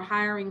thoughtful in our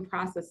hiring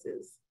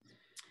processes.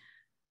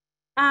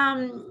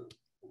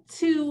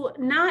 To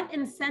not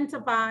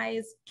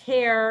incentivize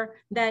care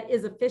that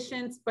is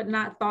efficient, but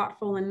not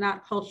thoughtful and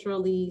not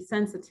culturally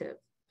sensitive.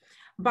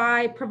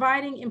 By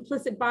providing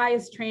implicit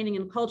bias training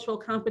and cultural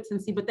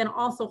competency, but then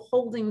also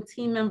holding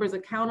team members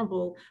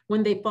accountable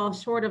when they fall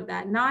short of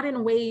that, not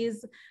in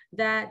ways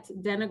that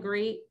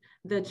denigrate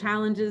the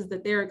challenges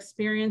that they're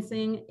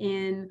experiencing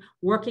in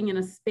working in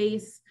a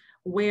space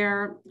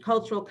where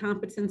cultural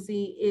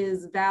competency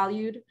is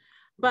valued,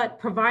 but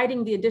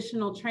providing the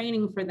additional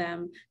training for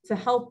them to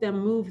help them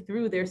move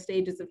through their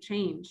stages of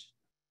change.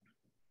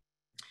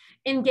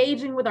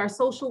 Engaging with our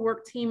social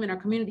work team and our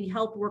community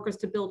health workers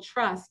to build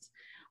trust,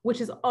 which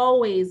has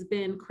always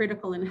been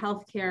critical in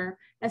healthcare,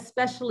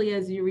 especially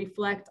as you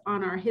reflect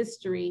on our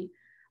history,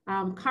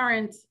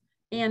 current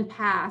and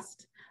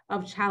past,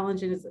 of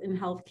challenges in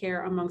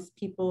healthcare amongst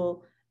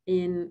people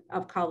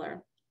of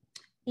color.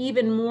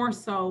 Even more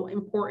so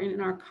important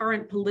in our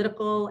current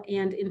political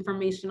and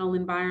informational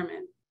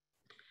environment.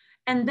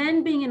 And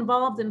then being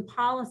involved in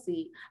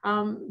policy,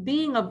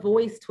 being a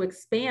voice to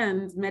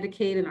expand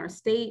Medicaid in our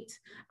state,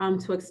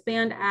 to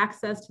expand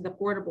access to the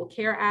Affordable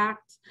Care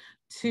Act,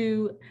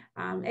 to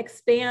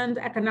expand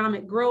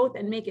economic growth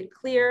and make it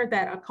clear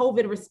that a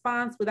COVID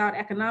response without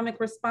economic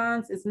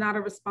response is not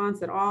a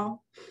response at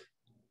all.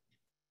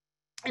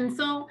 And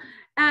so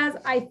as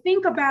I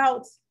think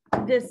about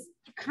this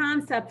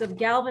concept of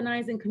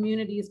galvanizing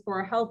communities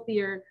for a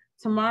healthier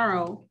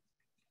tomorrow,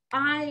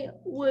 I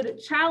would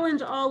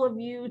challenge all of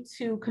you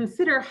to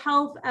consider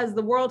health as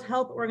the World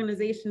Health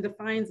Organization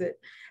defines it,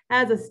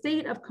 as a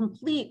state of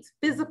complete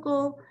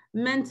physical,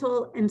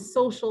 mental, and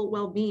social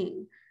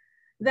well-being.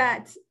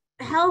 That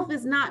health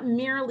is not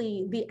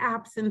merely the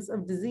absence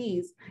of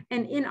disease.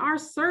 And in our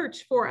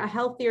search for a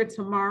healthier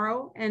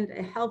tomorrow and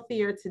a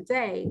healthier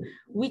today,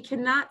 we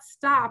cannot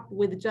stop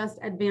with just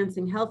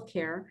advancing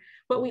healthcare,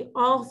 but we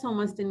also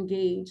must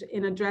engage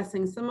in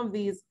addressing some of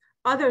these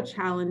other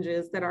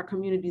challenges that our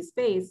communities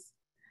face,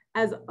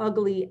 as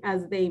ugly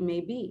as they may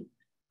be.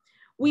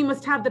 We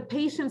must have the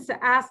patience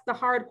to ask the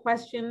hard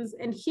questions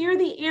and hear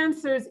the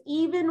answers,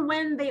 even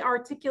when they are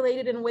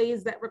articulated in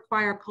ways that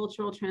require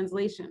cultural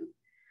translation.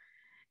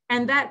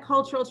 And that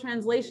cultural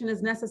translation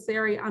is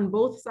necessary on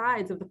both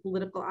sides of the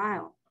political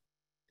aisle.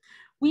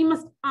 We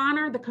must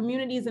honor the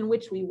communities in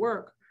which we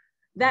work.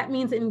 That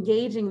means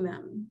engaging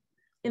them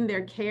in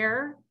their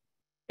care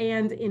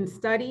and in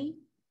study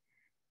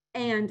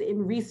and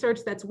in research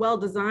that's well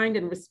designed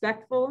and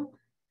respectful,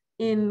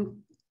 in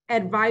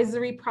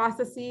advisory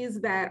processes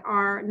that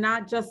are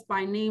not just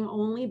by name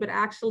only, but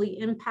actually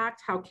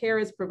impact how care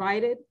is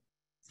provided.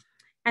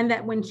 And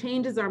that when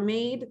changes are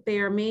made, they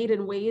are made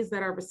in ways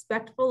that are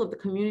respectful of the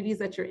communities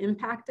that you're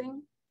impacting.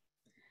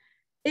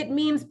 It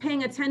means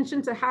paying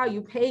attention to how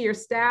you pay your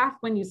staff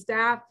when you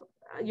staff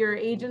your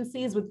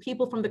agencies with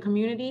people from the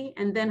community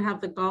and then have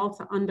the gall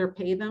to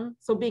underpay them.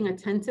 So being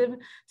attentive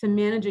to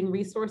managing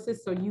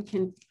resources so you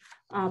can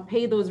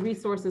pay those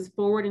resources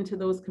forward into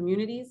those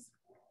communities.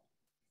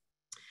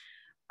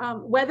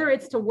 Whether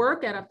it's to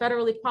work at a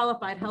federally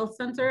qualified health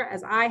center,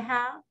 as I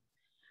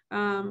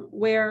have,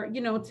 where,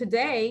 you know,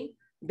 today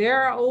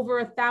there are over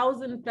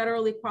 1,000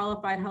 federally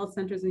qualified health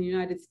centers in the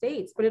United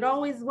States, but it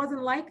always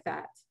wasn't like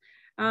that.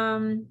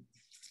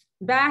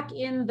 Back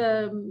in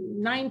the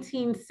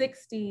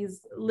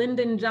 1960s,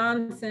 Lyndon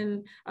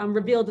Johnson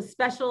revealed the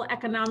Special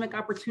Economic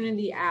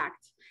Opportunity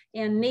Act,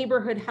 and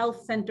neighborhood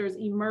health centers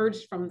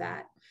emerged from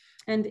that.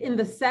 And in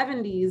the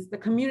 70s, the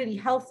Community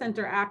Health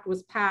Center Act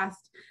was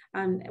passed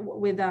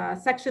with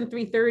Section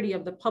 330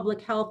 of the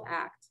Public Health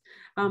Act,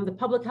 the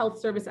Public Health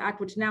Service Act,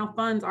 which now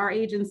funds our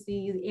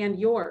agency and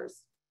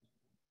yours.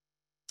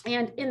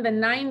 And in the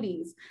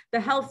 90s, the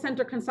Health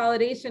Center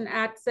Consolidation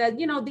Act said,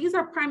 you know, these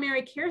are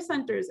primary care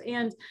centers,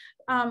 and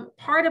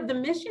part of the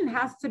mission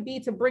has to be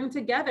to bring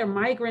together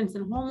migrants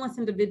and homeless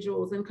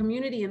individuals and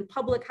community and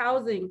public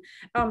housing,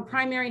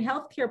 primary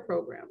healthcare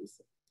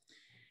programs.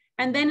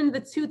 And then in the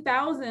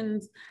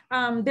 2000s,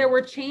 there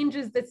were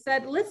changes that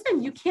said,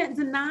 listen, you can't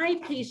deny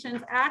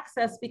patients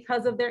access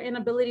because of their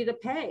inability to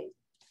pay.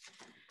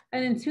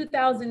 And in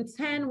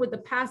 2010, with the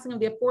passing of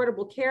the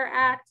Affordable Care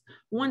Act,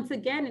 once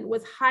again, it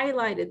was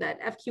highlighted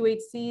that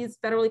FQHCs,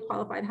 federally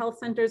qualified health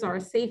centers, are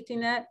a safety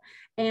net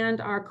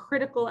and are a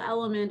critical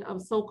element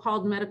of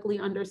so-called medically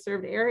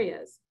underserved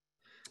areas.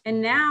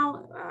 And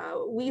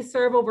now we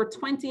serve over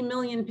 20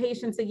 million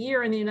patients a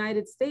year in the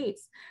United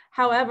States.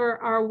 However,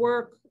 our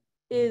work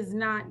is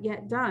not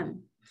yet done.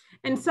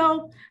 And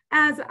so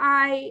as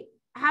I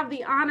have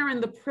the honor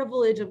and the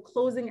privilege of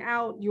closing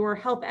out your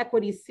health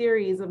equity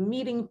series, of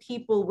meeting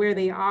people where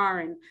they are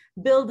and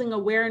building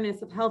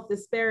awareness of health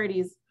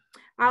disparities,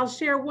 I'll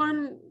share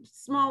one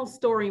small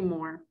story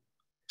more.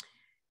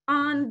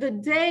 On the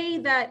day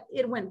that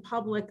it went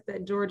public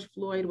that George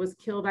Floyd was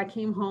killed, I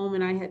came home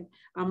and I had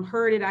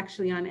heard it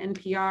actually on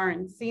NPR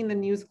and seen the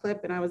news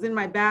clip, and I was in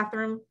my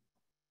bathroom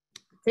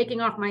taking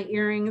off my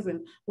earrings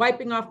and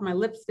wiping off my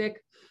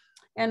lipstick.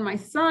 And my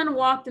son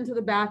walked into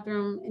the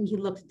bathroom and he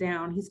looked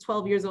down. He's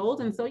 12 years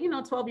old. And so, you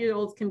know,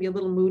 12-year-olds can be a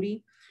little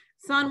moody.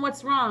 Son,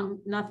 what's wrong?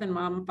 Nothing,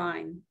 Mom, I'm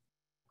fine.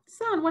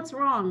 Son, what's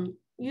wrong?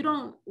 You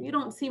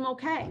don't seem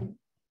okay.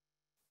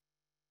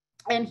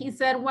 And he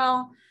said,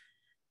 well,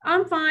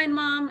 I'm fine,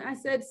 Mom. I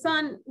said,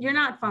 son, you're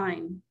not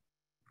fine.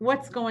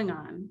 What's going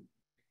on?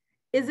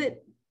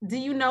 Do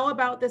you know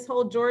about this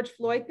whole George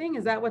Floyd thing?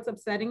 Is that what's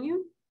upsetting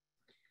you?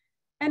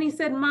 And he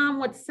said, Mom,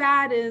 what's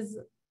sad is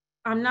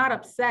I'm not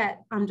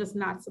upset, I'm just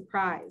not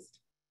surprised.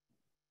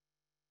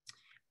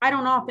 I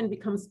don't often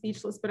become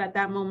speechless, but at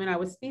that moment I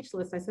was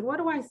speechless. I said, what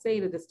do I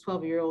say to this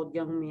 12-year-old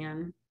young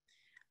man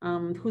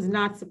who's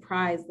not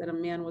surprised that a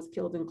man was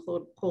killed in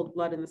cold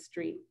blood in the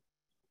street?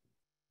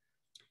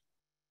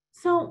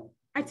 So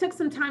I took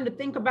some time to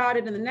think about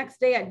it, and the next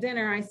day at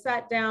dinner, I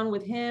sat down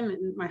with him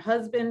and my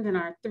husband and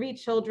our 3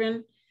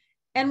 children,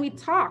 and we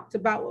talked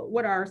about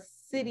what our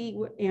city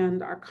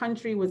and our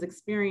country was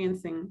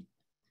experiencing.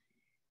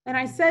 And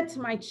I said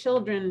to my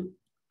children,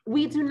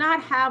 we do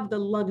not have the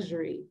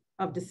luxury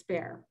of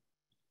despair.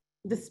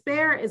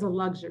 Despair is a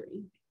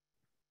luxury.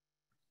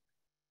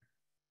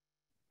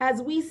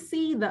 As we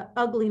see the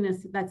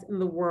ugliness that's in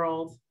the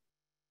world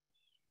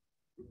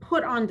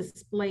put on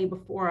display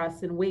before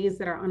us in ways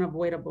that are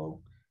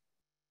unavoidable,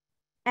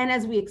 and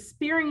as we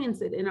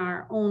experience it in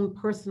our own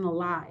personal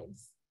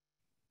lives,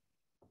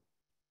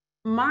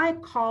 my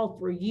call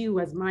for you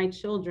as my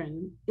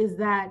children is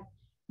that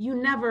you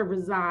never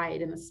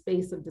reside in a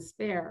space of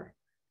despair,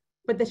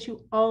 but that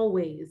you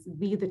always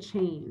be the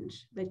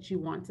change that you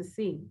want to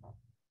see.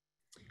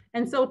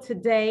 And so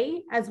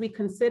today, as we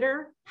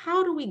consider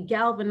how do we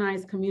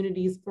galvanize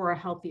communities for a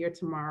healthier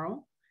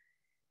tomorrow,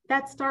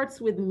 that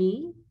starts with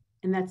me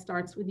and that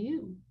starts with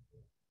you.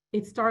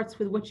 It starts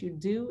with what you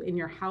do in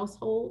your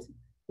household,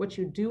 what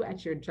you do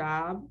at your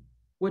job,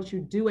 what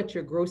you do at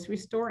your grocery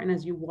store, and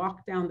as you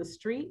walk down the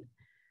street.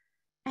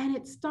 And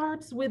it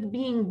starts with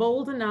being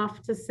bold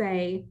enough to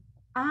say,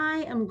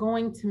 I am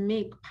going to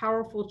make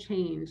powerful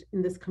change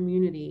in this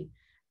community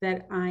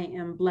that I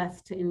am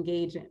blessed to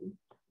engage in,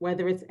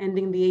 whether it's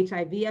ending the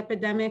HIV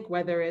epidemic,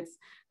 whether it's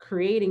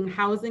creating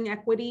housing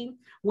equity,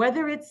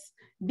 whether it's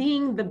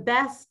being the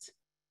best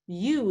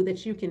you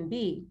that you can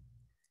be.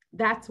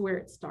 That's where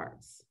it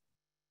starts.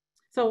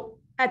 So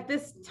at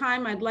this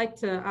time, I'd like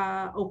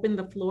to open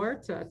the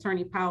floor to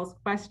Attorney Powell's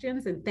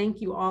questions, and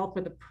thank you all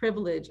for the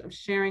privilege of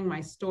sharing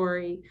my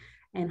story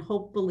and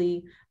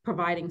hopefully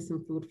providing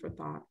some food for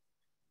thought.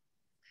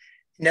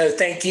 No,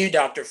 thank you,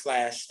 Dr.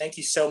 Flash. Thank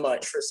you so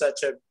much for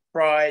such a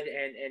broad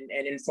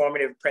and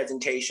informative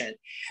presentation.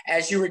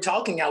 As you were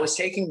talking, I was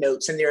taking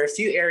notes, and there are a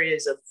few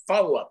areas of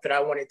follow-up that I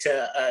wanted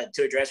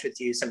to address with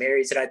you, some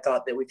areas that I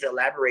thought that we could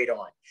elaborate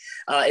on,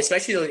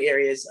 especially those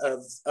areas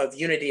of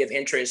unity of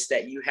interest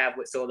that you have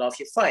with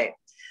Philadelphia Fight.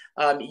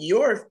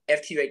 Your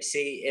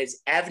FQHC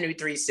is Avenue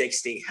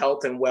 360,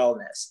 Health and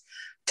Wellness.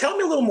 Tell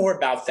me a little more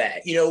about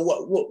that. You know,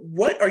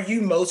 what are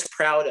you most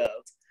proud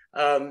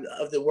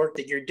of the work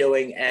that you're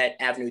doing at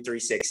Avenue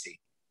 360?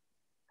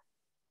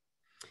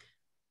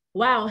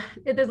 Wow,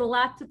 there's a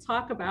lot to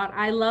talk about.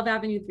 I love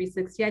Avenue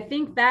 360. I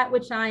think that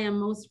which I am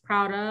most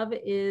proud of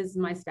is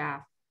my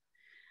staff.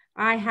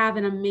 I have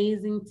an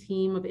amazing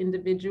team of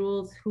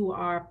individuals who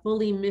are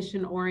fully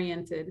mission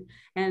oriented.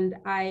 And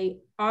I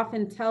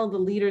often tell the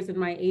leaders in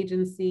my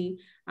agency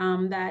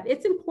that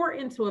it's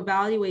important to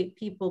evaluate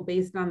people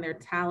based on their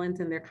talent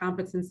and their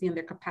competency and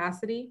their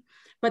capacity.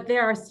 But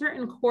there are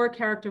certain core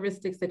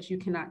characteristics that you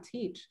cannot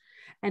teach.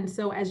 And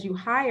so as you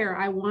hire,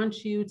 I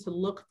want you to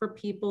look for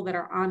people that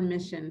are on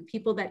mission,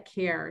 people that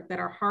care, that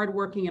are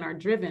hardworking and are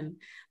driven.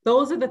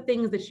 Those are the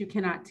things that you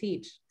cannot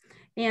teach.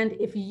 And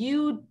if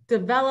you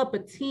develop a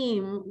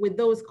team with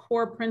those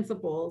core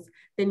principles,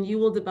 then you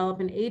will develop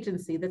an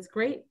agency that's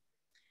great.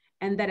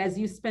 And that as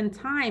you spend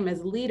time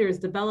as leaders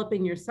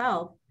developing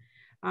yourself,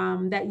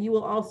 that you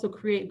will also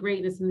create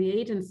greatness in the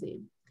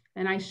agency.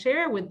 And I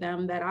share with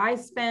them that I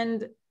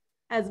spend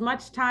as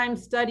much time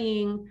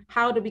studying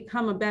how to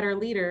become a better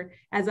leader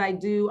as I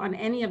do on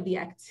any of the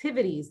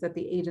activities that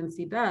the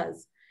agency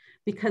does,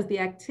 because the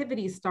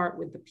activities start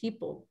with the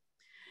people.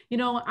 You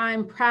know,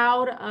 I'm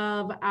proud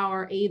of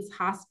our AIDS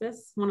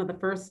hospice, one of the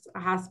first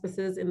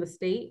hospices in the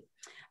state.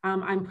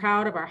 I'm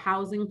proud of our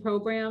housing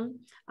program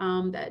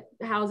that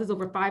houses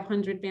over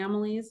 500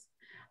 families.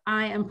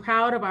 I am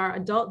proud of our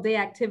adult day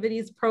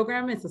activities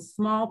program. It's a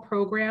small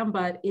program,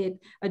 but it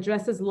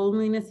addresses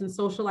loneliness and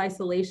social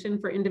isolation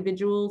for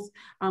individuals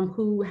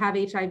who have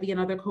HIV and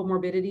other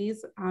comorbidities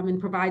and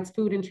provides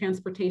food and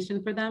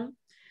transportation for them.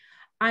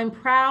 I'm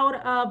proud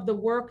of the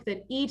work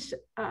that each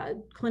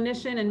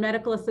clinician and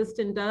medical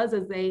assistant does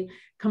as they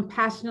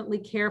compassionately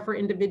care for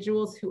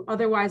individuals who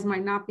otherwise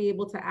might not be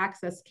able to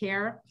access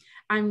care.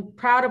 I'm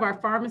proud of our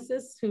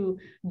pharmacists who,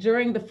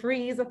 during the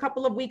freeze a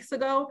couple of weeks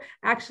ago,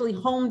 actually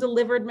home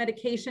delivered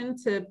medication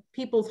to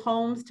people's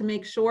homes to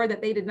make sure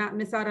that they did not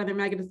miss out on their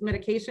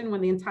medication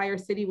when the entire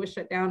city was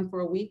shut down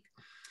for a week.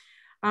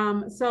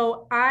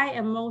 So I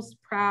am most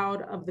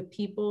proud of the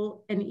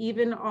people and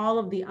even all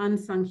of the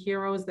unsung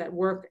heroes that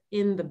work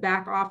in the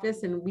back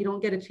office and we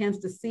don't get a chance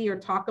to see or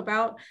talk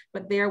about,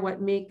 but they're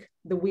what make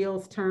the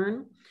wheels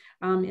turn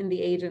in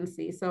the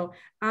agency. So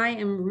I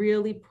am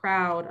really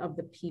proud of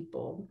the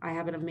people. I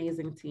have an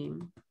amazing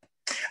team.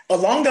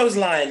 Along those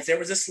lines, there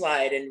was a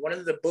slide and one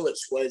of the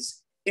bullets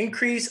was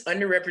increase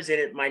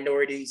underrepresented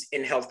minorities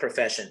in health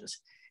professions.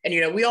 And,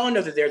 you know, we all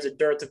know that there's a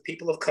dearth of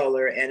people of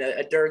color and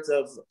a dearth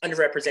of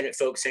underrepresented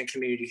folks in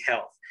community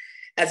health.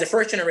 As a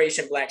first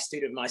generation Black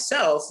student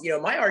myself, you know,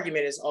 my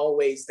argument is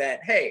always that,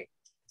 hey,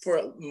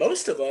 for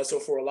most of us or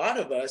for a lot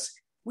of us,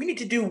 we need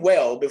to do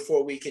well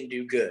before we can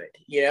do good.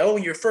 You know,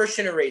 when you're first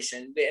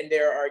generation, and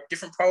there are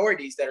different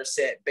priorities that are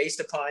set based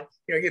upon,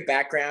 you know, your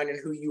background and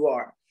who you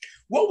are.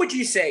 What would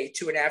you say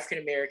to an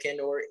African-American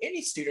or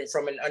any student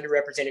from an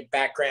underrepresented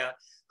background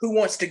who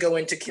wants to go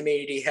into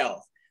community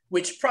health,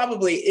 which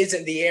probably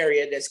isn't the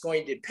area that's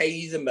going to pay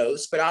you the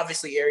most, but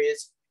obviously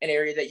an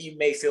area that you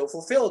may feel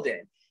fulfilled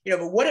in? You know,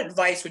 but what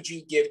advice would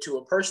you give to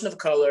a person of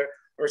color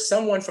or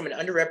someone from an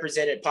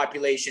underrepresented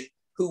population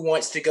who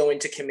wants to go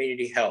into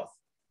community health?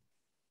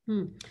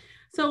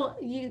 So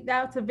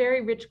that's a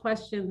very rich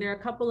question. There are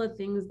a couple of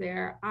things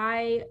there.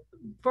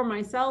 For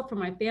myself, for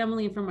my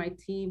family, and for my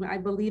team, I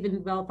believe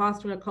in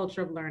fostering a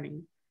culture of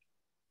learning.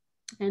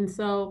 And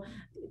so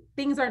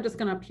things aren't just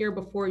going to appear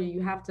before you.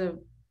 You have to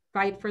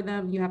fight for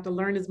them. You have to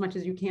learn as much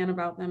as you can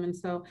about them. And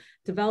so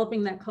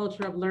developing that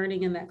culture of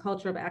learning and that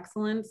culture of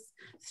excellence,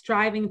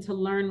 striving to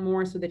learn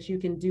more so that you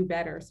can do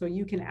better, so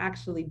you can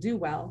actually do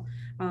well,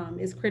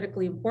 is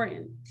critically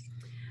important.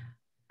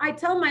 I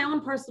tell my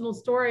own personal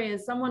story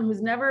as someone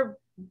who's never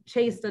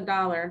chased a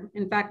dollar.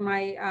 In fact,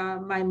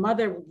 my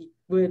mother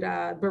would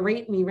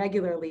berate me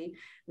regularly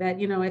that,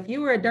 you know, if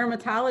you were a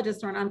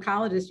dermatologist or an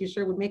oncologist, you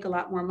sure would make a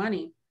lot more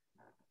money.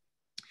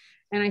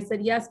 And I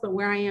said, yes, but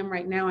where I am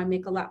right now, I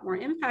make a lot more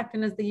impact.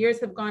 And as the years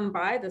have gone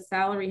by, the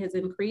salary has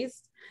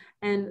increased.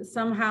 And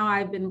somehow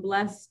I've been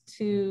blessed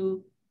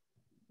to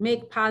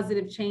make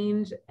positive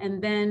change.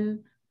 And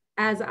then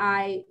as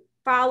I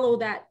follow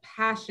that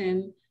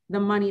passion, the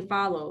money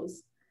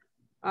follows.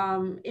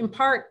 In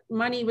part,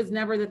 money was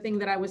never the thing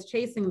that I was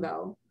chasing,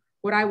 though.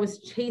 What I was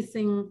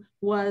chasing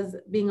was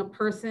being a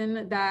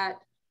person that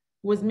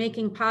was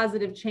making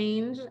positive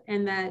change,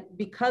 and that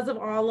because of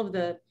all of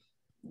the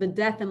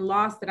death and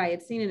loss that I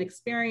had seen and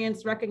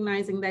experienced,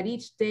 recognizing that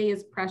each day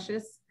is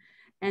precious.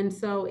 And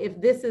so if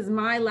this is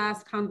my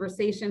last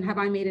conversation, have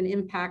I made an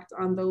impact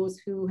on those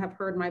who have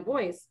heard my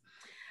voice?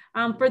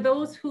 For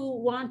those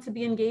who want to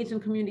be engaged in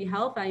community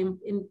health, I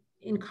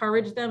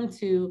encourage them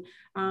to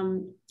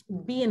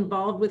be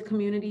involved with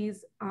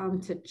communities,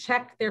 to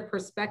check their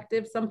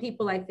perspective. Some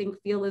people, I think,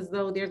 feel as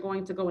though they're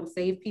going to go and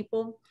save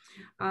people,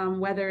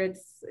 whether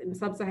it's in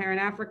sub-Saharan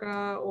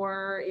Africa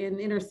or in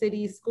inner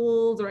city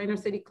schools or inner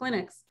city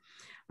clinics.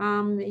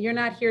 You're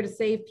not here to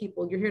save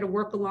people. You're here to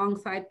work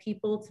alongside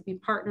people, to be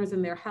partners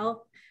in their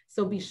health.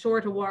 So be sure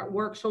to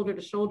work shoulder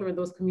to shoulder in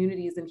those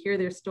communities and hear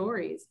their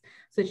stories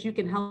so that you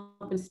can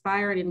help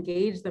inspire and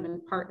engage them in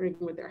partnering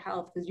with their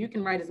health, because you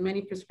can write as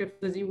many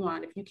prescriptions as you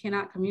want. If you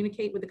cannot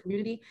communicate with the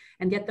community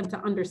and get them to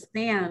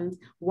understand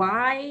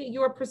why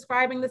you're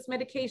prescribing this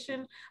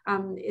medication,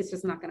 it's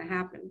just not going to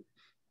happen.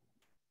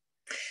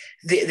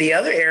 The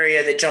other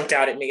area that jumped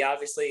out at me,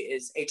 obviously,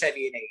 is HIV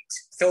and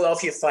AIDS.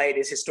 Philadelphia Fight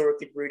is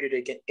historically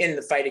rooted in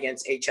the fight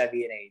against HIV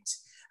and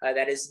AIDS.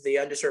 That is the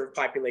underserved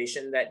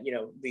population that, you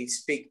know, we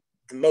speak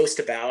the most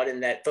about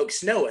and that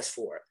folks know us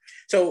for.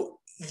 So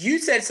you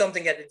said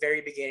something at the very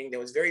beginning that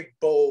was very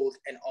bold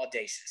and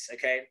audacious,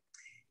 okay?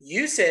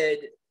 You said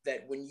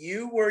that when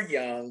you were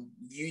young,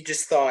 you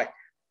just thought,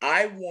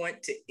 I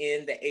want to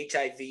end the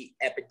HIV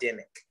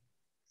epidemic.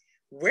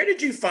 Where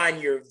did you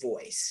find your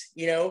voice?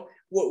 You know,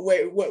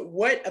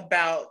 what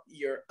about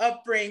your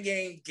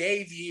upbringing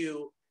gave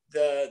you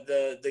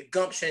the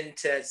gumption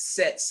to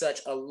set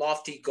such a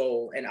lofty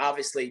goal and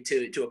obviously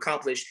to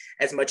accomplish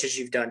as much as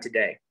you've done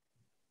today?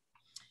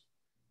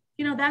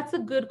 You know, that's a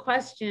good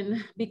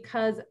question,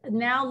 because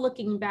now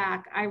looking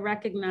back, I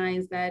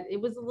recognize that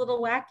it was a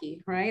little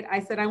wacky, right? I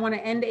said, I want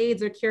to end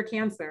AIDS or cure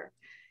cancer.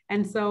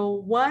 And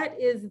so what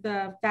is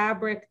the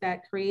fabric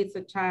that creates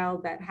a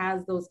child that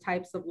has those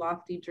types of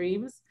lofty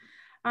dreams?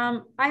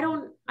 I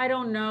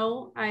don't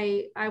know.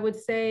 I would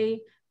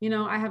say, you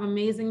know, I have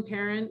amazing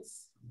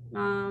parents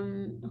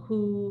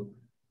who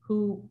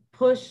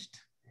pushed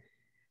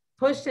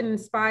and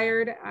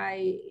inspired.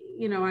 I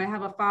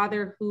have a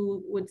father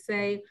who would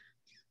say,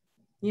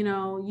 you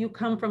know, you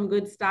come from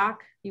good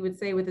stock. He would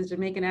say with his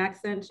Jamaican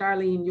accent,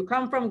 Charlene, you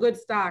come from good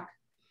stock.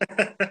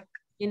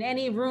 In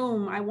any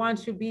room, I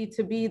want you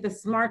to be the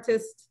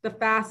smartest, the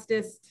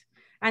fastest,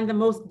 and the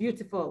most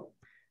beautiful.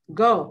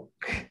 Go.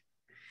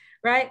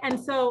 Right. And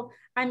so,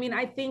 I mean,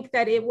 I think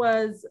that it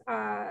was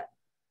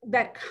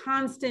that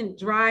constant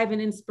drive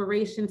and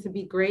inspiration to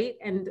be great.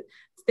 And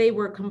they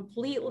were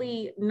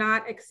completely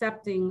not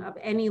accepting of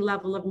any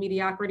level of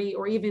mediocrity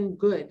or even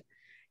good.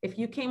 If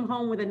you came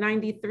home with a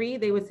 93,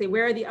 they would say,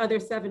 where are the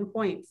other 7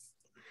 points?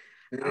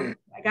 I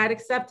got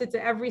accepted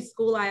to every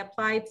school I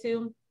applied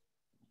to.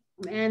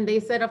 And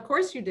they said, of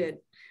course you did.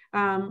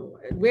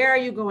 Where are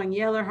you going,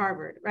 Yale or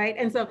Harvard, right?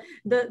 And so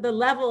the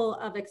level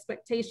of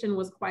expectation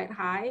was quite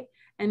high.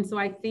 And so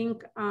I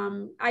think,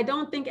 I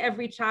don't think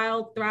every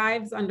child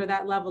thrives under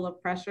that level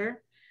of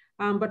pressure,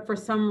 but for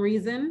some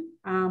reason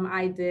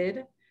I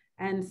did.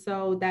 And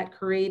so that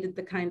created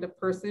the kind of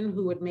person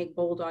who would make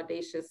bold,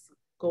 audacious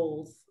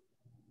goals.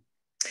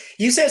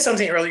 You said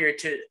something earlier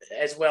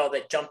as well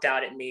that jumped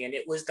out at me, and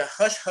it was the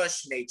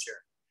hush-hush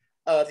nature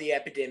of the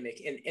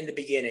epidemic in the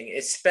beginning,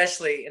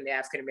 especially in the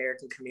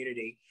African-American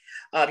community.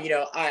 You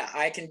know,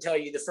 I can tell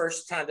you the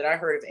first time that I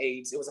heard of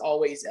AIDS, it was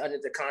always under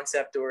the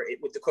concept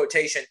with the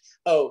quotation,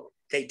 oh,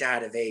 they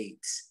died of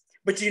AIDS.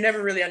 But you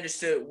never really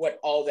understood what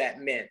all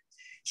that meant.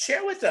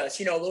 Share with us,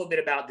 you know, a little bit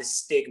about the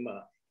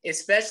stigma,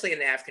 especially in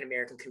the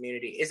African-American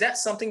community. Is that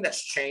something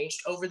that's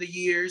changed over the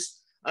years?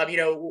 You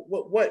know,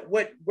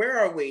 where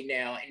are we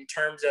now in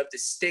terms of the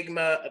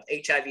stigma of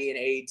HIV and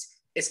AIDS,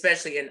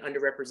 especially in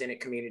underrepresented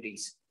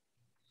communities?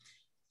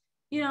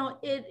 You know,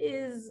 it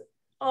is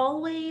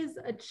always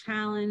a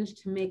challenge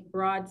to make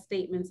broad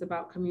statements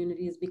about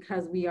communities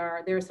because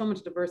there is so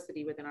much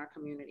diversity within our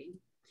community.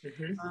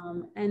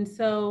 Mm-hmm. And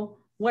so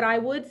what I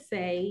would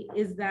say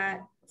is that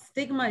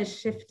stigma is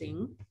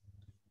shifting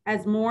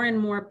as more and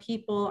more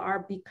people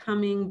are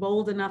becoming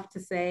bold enough to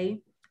say,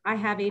 I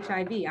have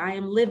HIV, I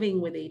am living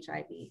with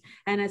HIV.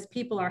 And as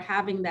people are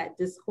having that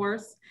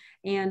discourse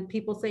and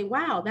people say,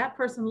 wow, that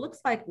person looks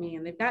like me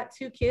and they've got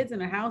 2 kids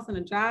and a house and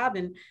a job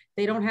and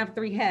they don't have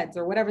 3 heads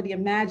or whatever the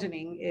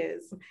imagining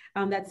is,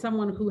 that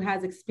someone who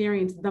has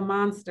experienced the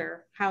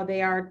monster, how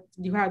they are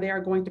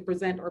going to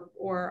present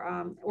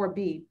or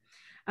be.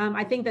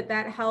 I think that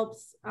that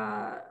helps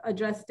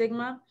address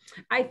stigma.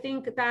 I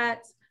think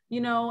that,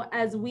 you know,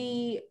 as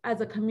we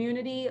as a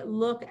community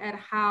look at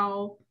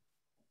how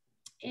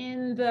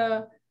in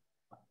the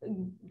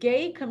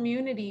gay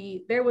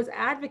community, there was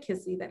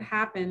advocacy that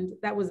happened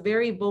that was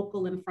very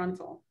vocal and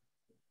frontal.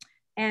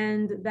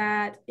 And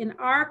that in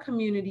our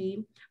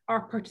community,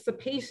 our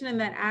participation in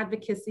that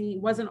advocacy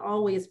wasn't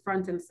always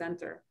front and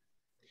center.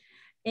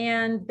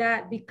 And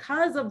that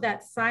because of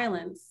that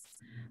silence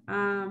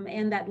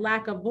and that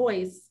lack of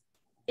voice,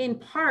 in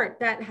part,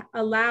 that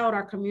allowed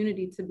our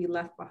community to be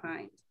left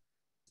behind.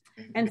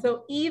 And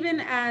so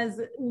even as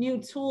new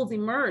tools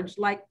emerged,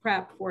 like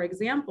PrEP, for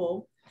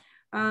example,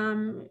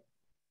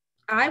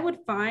 I would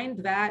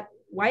find that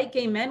white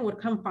gay men would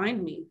come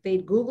find me.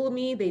 They'd Google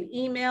me, they'd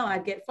email,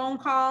 I'd get phone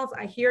calls.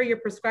 I hear you're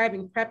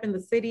prescribing PrEP in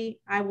the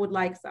city. I would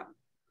like some.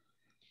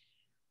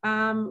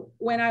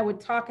 When I would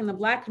talk in the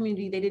Black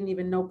community, they didn't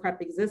even know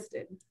PrEP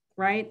existed,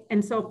 right?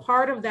 And so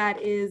part of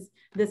that is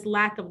this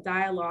lack of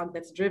dialogue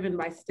that's driven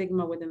by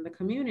stigma within the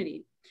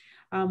community.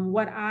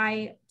 What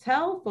I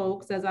tell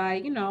folks as I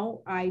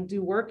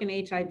do work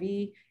in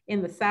HIV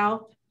in the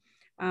South,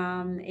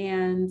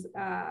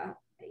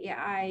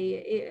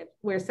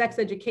 where sex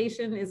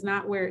education is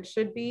not where it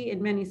should be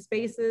in many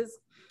spaces.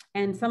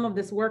 And some of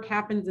this work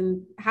happens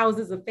in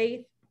houses of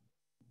faith.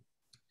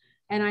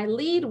 And I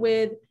lead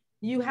with,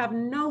 you have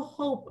no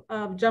hope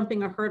of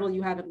jumping a hurdle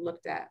you haven't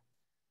looked at.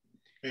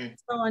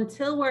 So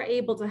until we're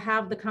able to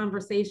have the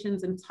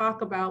conversations and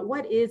talk about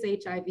what is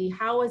HIV,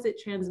 how is it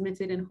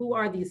transmitted, and who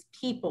are these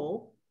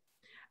people,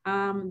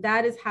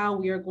 that is how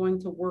we are going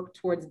to work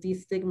towards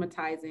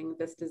destigmatizing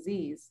this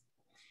disease.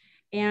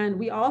 And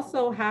we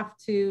also have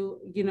to,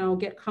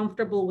 get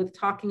comfortable with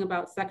talking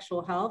about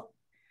sexual health.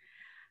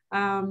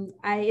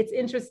 It's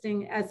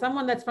interesting, as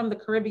someone that's from the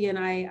Caribbean,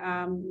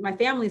 my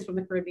family's from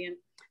the Caribbean,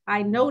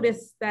 I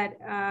noticed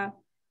that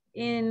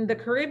in the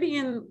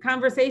Caribbean,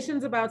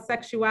 conversations about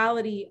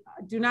sexuality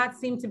do not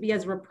seem to be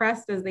as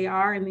repressed as they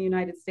are in the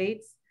United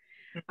States.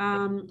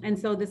 And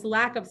so this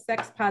lack of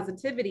sex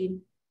positivity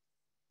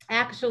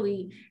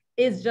actually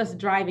is just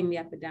driving the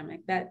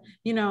epidemic. That,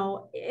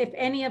 if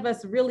any of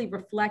us really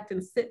reflect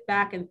and sit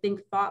back and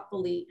think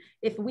thoughtfully,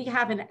 if we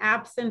have an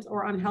absent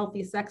or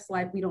unhealthy sex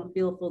life, we don't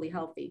feel fully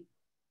healthy.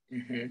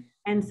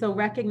 And so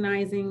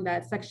recognizing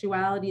that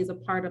sexuality is a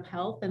part of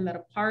health, and that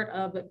a part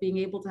of being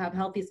able to have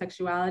healthy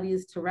sexuality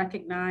is to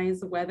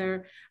recognize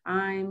whether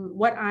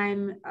what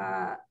I'm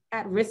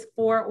at risk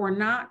for or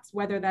not,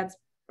 whether that's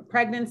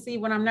pregnancy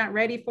when I'm not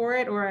ready for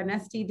it, or an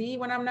STD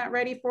when I'm not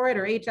ready for it,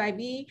 or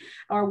HIV,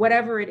 or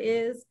whatever it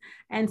is.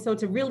 And so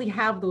to really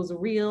have those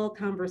real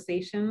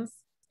conversations,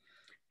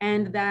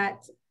 and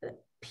that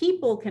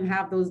people can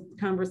have those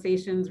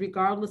conversations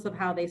regardless of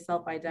how they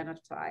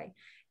self-identify.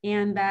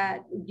 And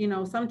that,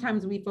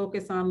 sometimes we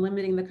focus on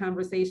limiting the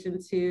conversation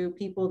to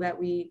people that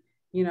we,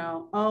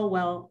 oh,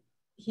 well,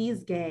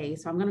 he's gay,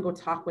 so I'm going to go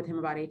talk with him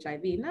about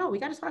HIV. No, we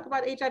got to talk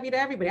about HIV to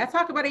everybody. I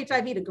talk about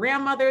HIV to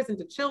grandmothers and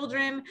to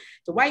children,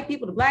 to white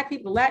people, to Black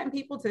people, to Latin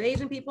people, to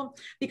Asian people,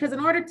 because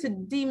in order to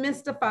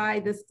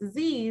demystify this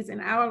disease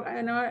and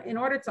in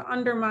order to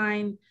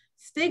undermine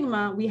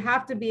stigma, we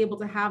have to be able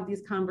to have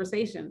these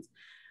conversations.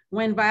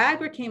 When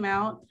Viagra came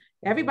out,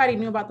 everybody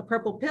knew about the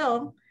purple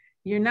pill.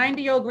 Your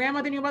 90-year-old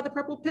grandmother knew about the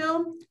purple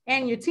pill,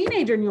 and your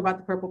teenager knew about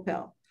the purple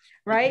pill,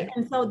 right?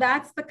 And so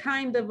that's the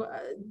kind of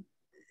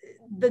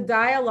the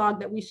dialogue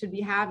that we should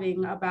be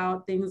having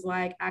about things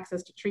like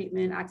access to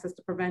treatment, access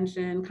to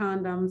prevention,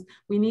 condoms.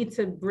 We need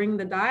to bring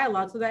the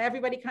dialogue so that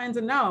everybody kind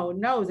of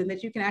knows, and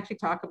that you can actually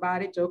talk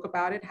about it, joke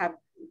about it, have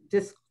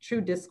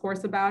true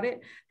discourse about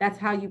it. That's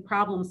how you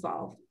problem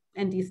solve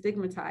and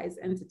destigmatize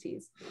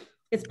entities.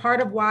 It's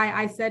part of why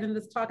I said in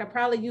this talk, I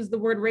probably used the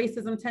word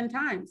racism 10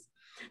 times.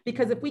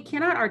 Because if we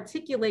cannot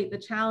articulate the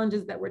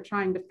challenges that we're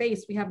trying to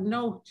face, we have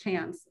no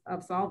chance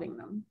of solving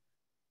them.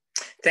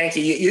 Thank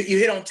you. You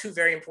hit on two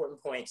very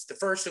important points. The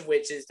first of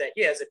which is that,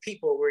 as a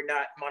people, we're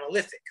not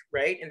monolithic,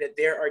 right? And that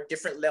there are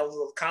different levels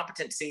of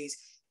competencies,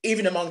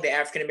 even among the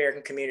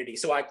African-American community.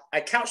 So I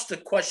couched the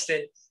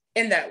question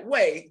in that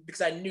way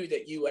because I knew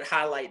that you would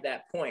highlight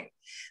that point.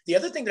 The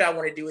other thing that I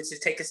want to do is to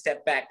take a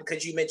step back,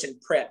 because you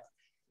mentioned PrEP.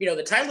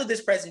 The title of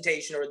this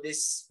presentation or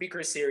this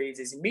speaker series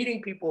is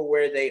Meeting People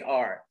Where They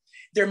Are.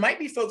 There might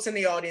be folks in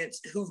the audience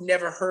who've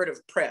never heard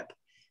of PrEP,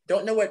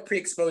 don't know what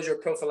pre-exposure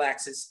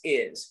prophylaxis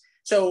is.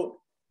 So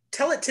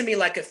tell it to me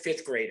like a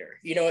fifth grader.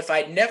 If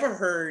I'd never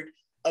heard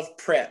of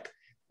PrEP,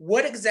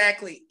 what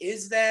exactly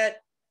is that?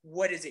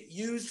 What is it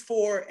used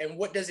for? And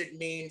what does it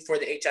mean for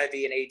the HIV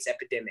and AIDS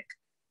epidemic?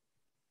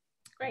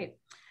 Great.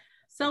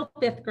 So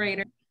fifth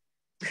grader,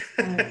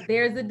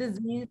 there's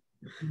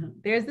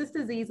this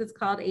disease, it's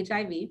called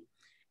HIV.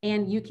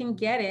 And you can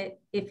get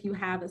it if you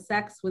have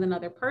sex with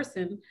another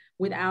person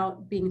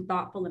without being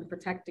thoughtful and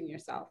protecting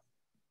yourself.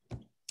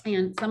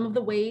 And some of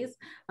the ways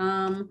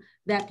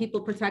that people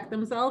protect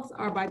themselves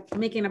are by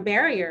making a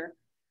barrier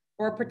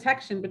or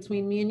protection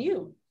between me and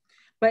you.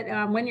 but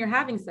when you're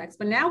having sex.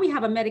 But now we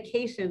have a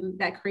medication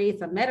that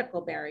creates a medical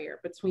barrier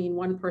between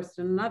one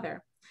person and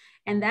another.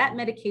 And that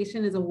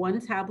medication is a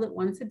 1 tablet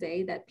once a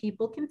day that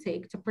people can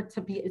take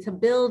to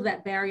build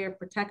that barrier of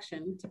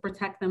protection, to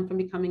protect them from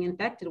becoming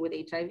infected with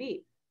HIV.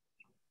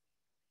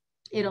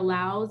 It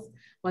allows,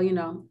 well, you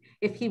know,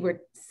 if he were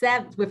a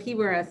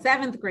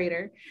 7th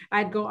grader,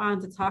 I'd go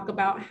on to talk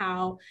about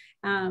how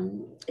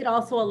it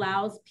also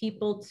allows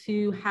people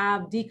to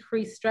have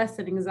decreased stress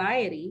and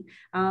anxiety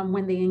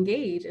when they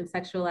engage in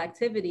sexual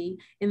activity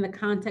in the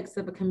context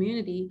of a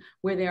community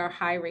where there are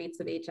high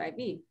rates of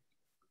HIV.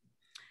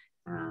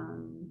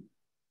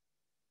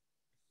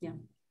 Yeah.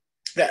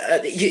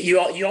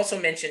 You also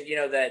mentioned, you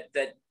know,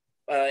 that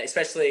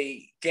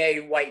especially gay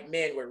white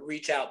men would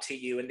reach out to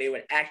you and they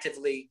would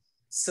actively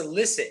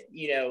solicit,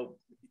 you know,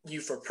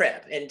 you for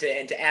PrEP and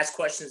to ask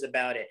questions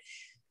about it.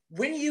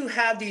 When you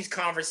have these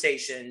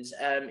conversations,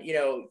 you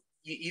know,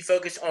 you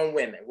focus on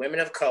women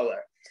of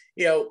color,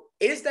 you know,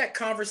 is that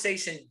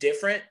conversation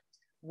different?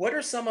 What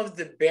are some of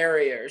the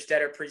barriers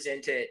that are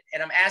presented?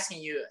 And I'm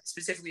asking you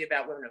specifically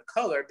about women of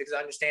color because I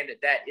understand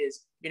that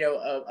is, you know,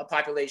 a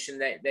population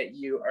that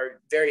you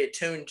are very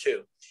attuned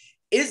to.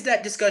 Is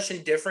that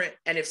discussion different?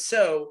 And if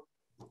so,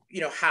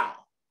 you know, how?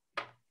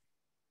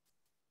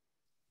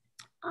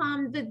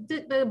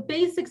 The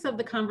basics of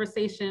the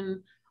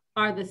conversation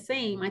are the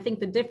same. I think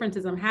the difference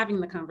is I'm having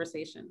the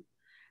conversation.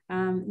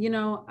 You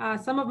know,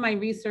 some of my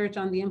research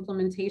on the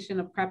implementation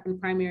of PrEP in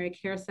primary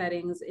care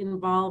settings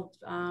involved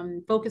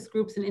focus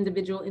groups and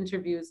individual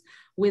interviews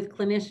with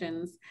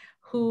clinicians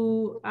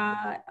who,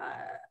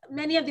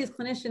 many of these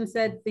clinicians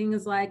said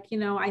things like, you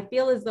know, I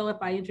feel as though if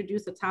I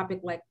introduce a topic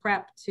like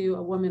PrEP to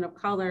a woman of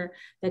color,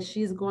 that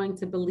she's going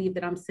to believe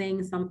that I'm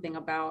saying something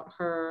about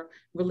her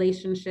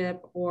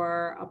relationship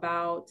or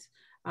about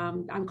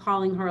I'm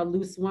calling her a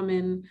loose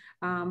woman,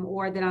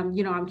 or that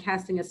I'm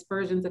casting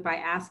aspersions if I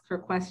ask her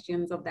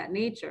questions of that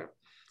nature,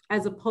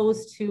 as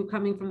opposed to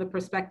coming from the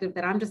perspective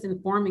that I'm just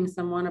informing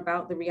someone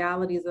about the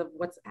realities of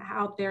what's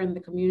out there in the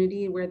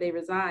community where they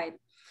reside.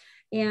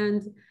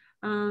 And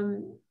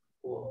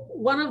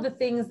one of the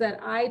things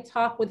that I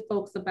talk with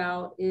folks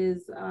about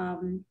is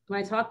when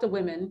I talk to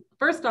women,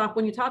 first off,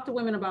 when you talk to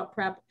women about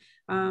PrEP,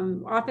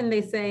 often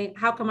they say,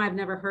 how come I've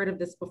never heard of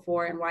this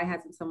before and why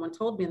hasn't someone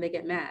told me? And they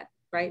get mad,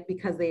 right?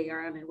 Because they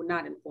are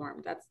not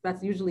informed.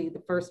 That's usually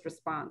the first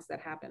response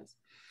that happens.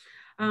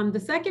 The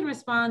second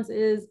response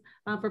is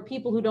for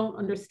people who don't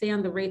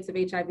understand the rates of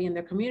HIV in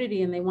their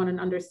community and they want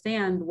to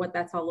understand what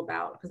that's all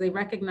about, because they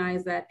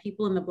recognize that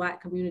people in the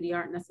Black community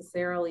aren't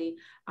necessarily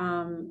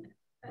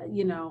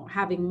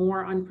having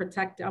more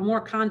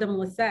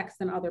condomless sex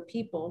than other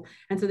people.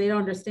 And so they don't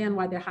understand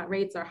why their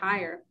rates are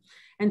higher.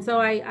 And so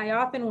I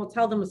often will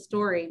tell them a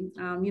story.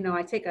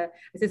 I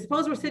say,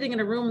 suppose we're sitting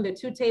in a room, there are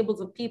 2 tables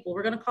of people.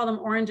 We're going to call them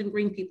orange and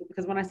green people,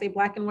 because when I say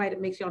black and white,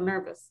 it makes y'all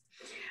nervous.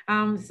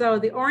 So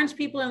the orange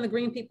people and the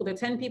green people, there are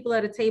 10 people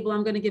at a table.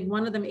 I'm going to give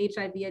one of them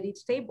HIV at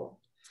each table.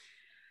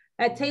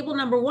 At table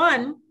number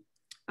 1,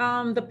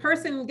 the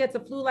person gets a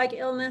flu-like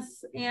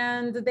illness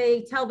and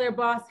they tell their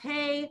boss,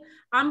 hey,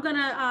 I'm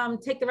gonna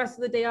take the rest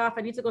of the day off.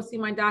 I need to go see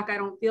my doc. I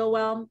don't feel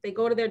well. They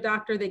go to their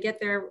doctor, they get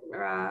their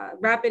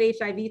rapid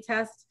HIV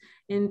test.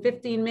 In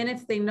 15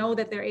 minutes, they know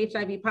that they're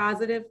HIV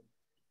positive.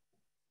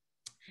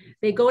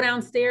 They go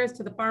downstairs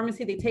to the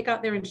pharmacy, they take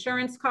out their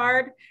insurance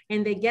card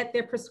and they get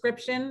their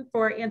prescription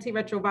for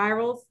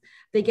antiretrovirals.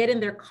 They get in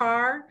their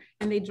car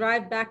and they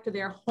drive back to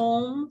their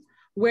home,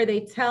 where they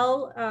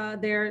tell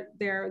their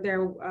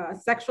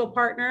sexual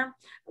partner,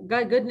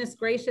 God, goodness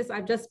gracious,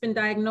 I've just been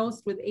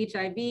diagnosed with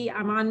HIV.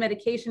 I'm on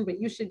medication,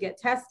 but you should get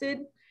tested.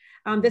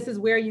 This is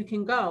where you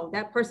can go.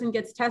 That person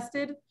gets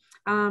tested.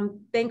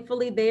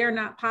 Thankfully, they are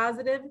not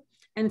positive.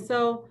 And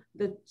so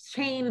the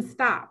chain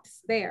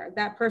stops there.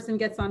 That person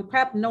gets on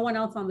PrEP. No one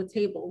else on the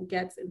table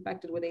gets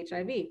infected with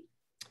HIV.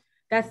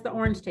 That's the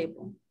orange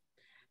table.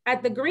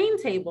 At the green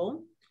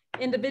table,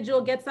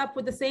 individual gets up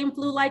with the same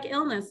flu-like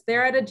illness.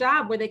 They're at a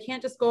job where they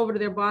can't just go over to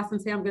their boss and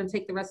say, I'm going to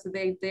take the rest of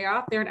the day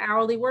off. They're an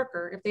hourly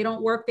worker. If they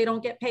don't work, they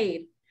don't get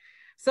paid.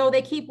 So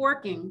they keep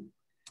working.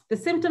 The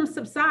symptoms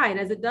subside,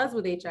 as it does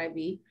with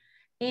HIV.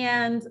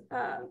 And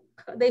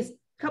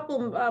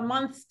couple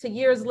months to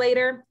years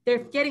later,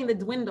 they're getting the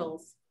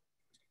dwindles.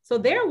 So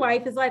their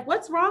wife is like,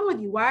 what's wrong with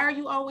you? Why are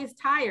you always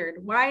tired?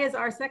 Why is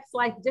our sex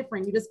life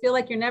different? You just feel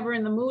like you're never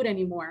in the mood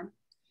anymore.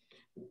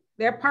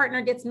 Their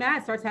partner gets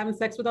mad, starts having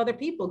sex with other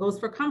people, goes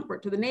for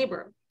comfort to the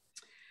neighbor.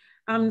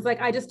 It's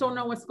like, I just don't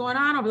know what's going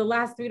on over the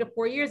last 3 to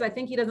 4 years. I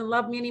think he doesn't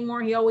love me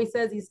anymore. He always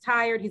says he's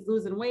tired, he's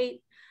losing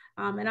weight,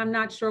 and I'm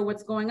not sure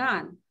what's going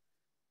on.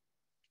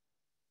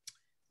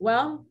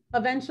 Well,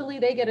 eventually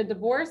they get a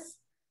divorce.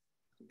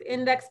 The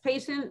index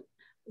patient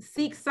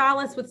seeks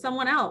solace with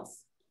someone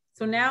else.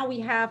 So now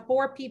we have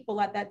 4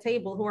 people at that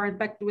table who are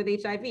infected with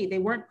HIV. They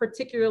weren't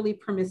particularly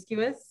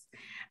promiscuous.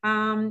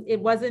 It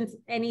wasn't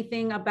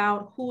anything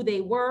about who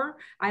they were.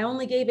 I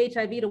only gave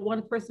HIV to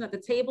 1 person at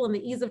the table and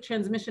the ease of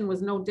transmission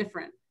was no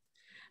different.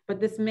 but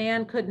this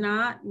man could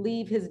not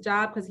leave his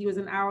job because he was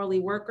an hourly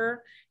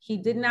worker. He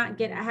did not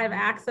have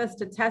access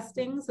to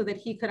testing so that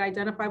he could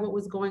identify what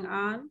was going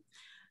on.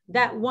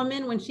 That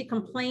woman, when she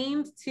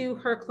complained to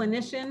her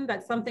clinician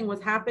that something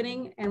was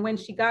happening, and when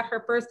she got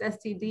her first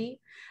STD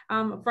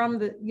from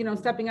the,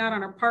 stepping out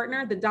on her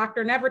partner, the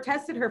doctor never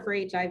tested her for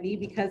HIV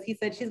because he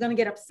said she's going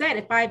to get upset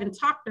if I even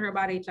talk to her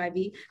about HIV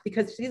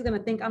because she's going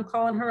to think I'm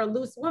calling her a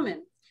loose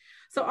woman.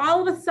 So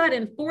all of a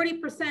sudden,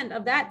 40%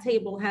 of that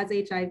table has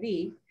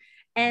HIV,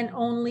 and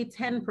only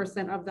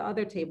 10% of the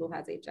other table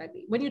has HIV.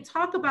 When you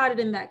talk about it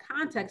in that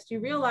context, you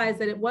realize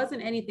that it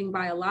wasn't anything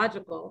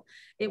biological.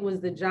 It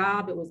was the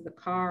job, it was the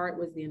car, it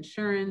was the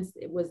insurance,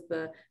 it was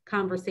the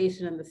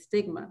conversation and the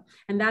stigma.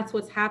 And that's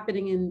what's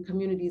happening in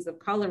communities of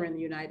color in the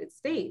United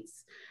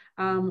States.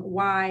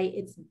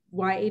 Why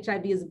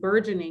HIV is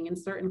burgeoning in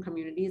certain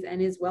communities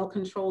and is well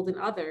controlled in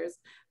others,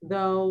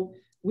 though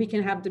we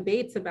can have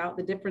debates about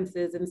the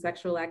differences in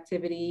sexual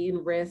activity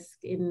and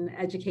risk in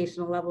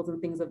educational levels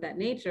and things of that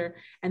nature.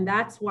 And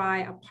that's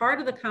why a part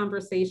of the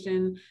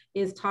conversation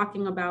is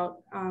talking about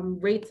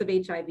rates of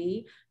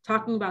HIV,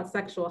 talking about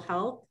sexual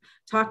health,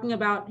 talking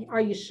about,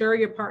 are you sure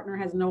your partner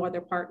has no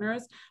other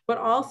partners? But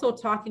also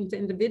talking to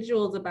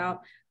individuals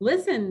about,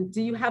 listen,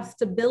 do you have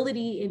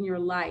stability in your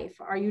life?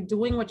 Are you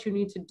doing what you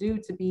need to do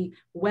to be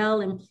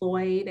well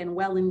employed and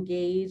well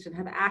engaged and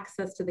have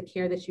access to the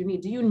care that you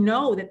need? Do you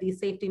know that these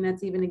safety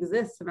nets even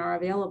exist and are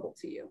available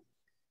to you?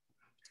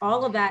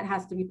 All of that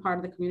has to be part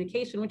of the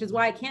communication, which is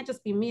why it can't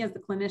just be me as the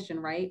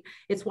clinician, right?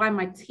 It's why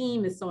my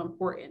team is so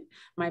important.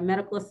 My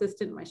medical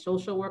assistant, my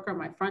social worker,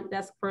 my front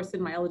desk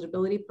person, my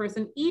eligibility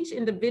person, each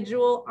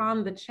individual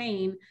on the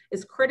chain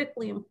is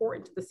critically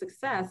important to the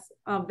success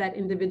of that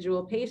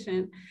individual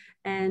patient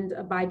and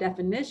by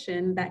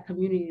definition, that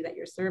community that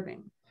you're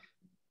serving.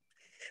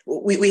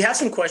 We have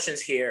some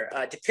questions here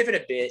to pivot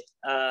a bit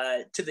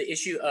to the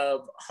issue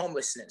of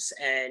homelessness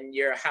and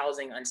your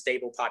housing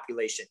unstable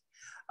population.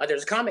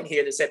 There's a comment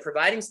here that said,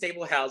 providing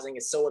stable housing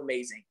is so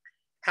amazing.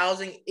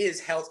 Housing is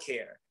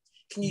healthcare.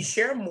 Can you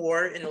share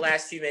more in the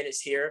last few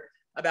minutes here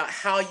about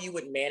how you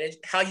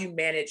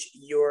manage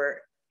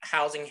your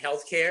housing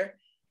healthcare?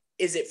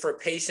 Is it for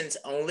patients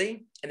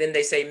only? And then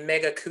they say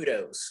mega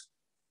kudos.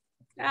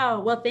 Oh,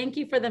 well, thank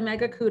you for the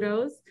mega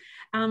kudos.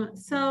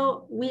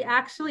 So we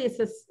actually,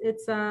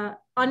 it's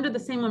under the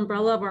same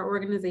umbrella of our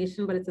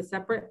organization, but it's a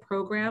separate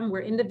program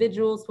where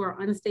individuals who are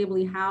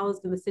unstably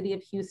housed in the city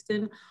of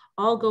Houston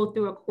all go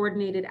through a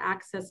coordinated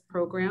access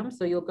program.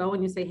 So you'll go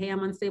and you say, hey, I'm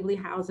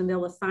unstably housed, and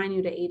they'll assign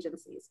you to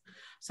agencies.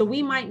 So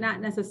we might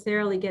not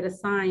necessarily get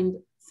assigned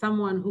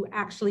someone who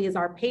actually is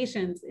our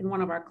patient in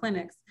one of our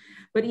clinics,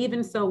 but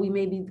even so, we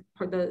may be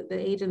the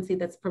agency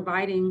that's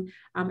providing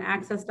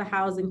access to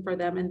housing for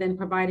them and then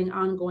providing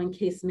ongoing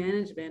case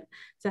management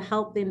to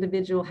help the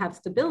individual have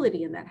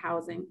stability in that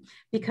housing.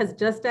 Because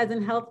just as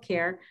in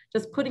healthcare,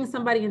 just putting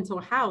somebody into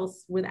a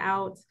house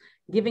without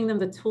giving them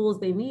the tools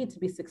they need to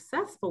be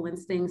successful in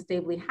staying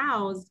stably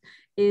housed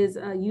is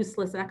a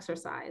useless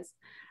exercise.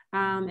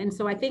 And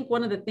so I think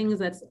one of the things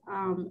that's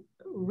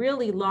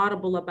really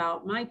laudable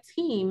about my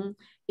team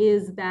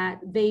is that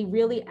they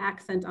really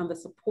accent on the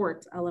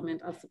support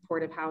element of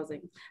supportive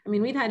housing. I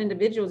mean, we've had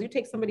individuals, you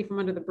take somebody from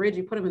under the bridge,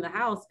 you put them in the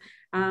house.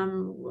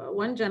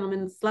 One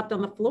gentleman slept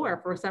on the floor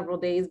for several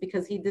days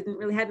because he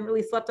hadn't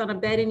really slept on a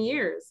bed in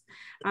years.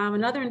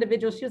 Another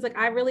individual, she was like,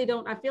 I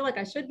feel like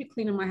I should be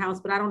cleaning my house,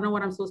 but I don't know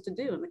what I'm supposed to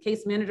do. And the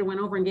case manager went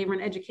over and gave her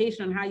an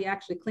education on how you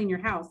actually clean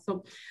your house.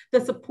 So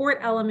the support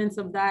elements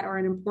of that are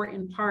an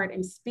important part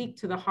and speak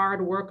to the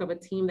hard work of a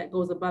team that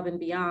goes above and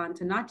beyond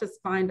to not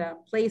just find a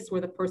place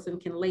where the person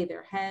can lay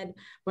their head,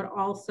 but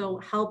also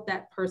help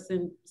that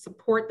person,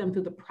 support them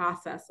through the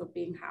process of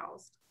being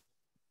housed.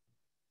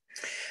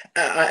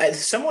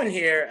 Someone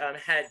here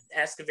had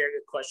asked a very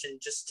good question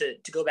just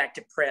to go back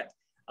to PrEP.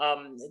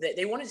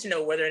 They wanted to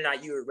know whether or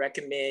not you would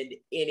recommend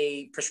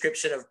any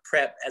prescription of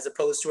PrEP as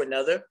opposed to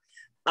another.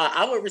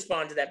 I would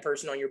respond to that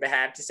person on your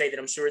behalf to say that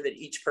I'm sure that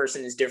each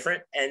person is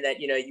different and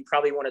that you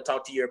probably want to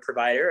talk to your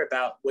provider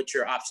about what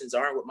your options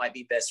are and what might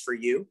be best for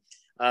you.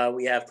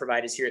 We have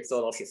providers here at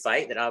Philadelphia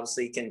Fight that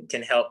obviously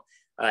can help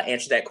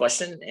answer that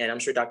question. And I'm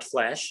sure Dr.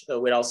 Flash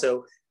would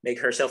also make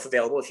herself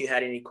available if you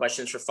had any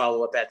questions for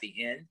follow-up at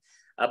the end.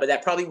 But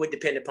that probably would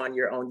depend upon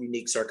your own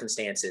unique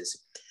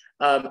circumstances.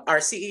 Our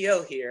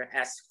CEO here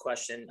asked a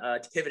question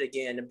to pivot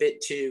again a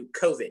bit to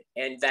COVID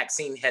and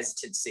vaccine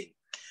hesitancy.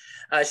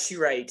 She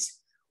writes,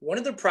 one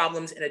of the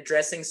problems in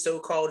addressing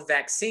so-called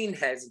vaccine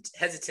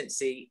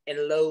hesitancy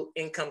in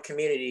low-income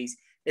communities,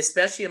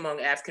 especially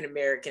among African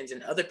Americans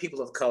and other people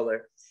of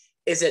color,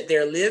 is that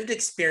their lived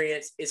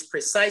experience is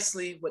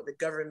precisely what the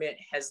government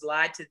has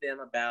lied to them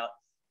about,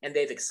 and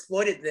they've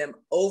exploited them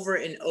over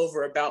and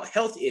over about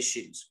health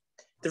issues.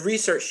 The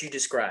research you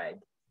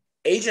described,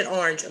 Agent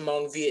Orange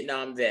among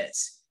Vietnam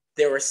vets.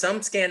 There was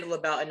some scandal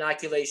about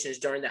inoculations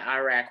during the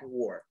Iraq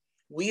War.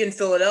 We in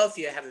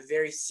Philadelphia have a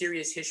very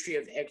serious history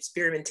of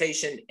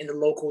experimentation in the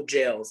local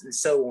jails and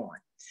so on.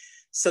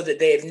 So that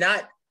they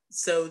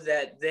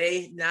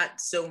not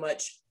so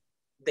much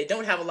they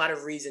don't have a lot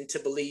of reason to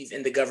believe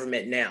in the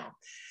government now.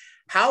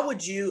 How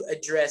would you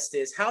address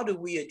this? How do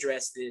we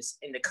address this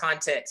in the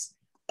context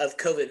of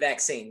COVID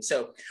vaccine?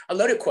 So a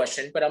loaded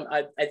question, but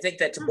I think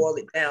that to boil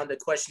it down, the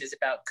question is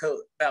about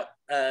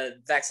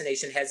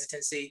vaccination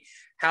hesitancy.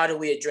 How do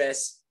we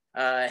address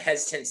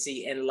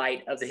hesitancy in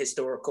light of the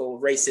historical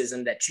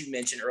racism that you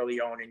mentioned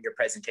earlier on in your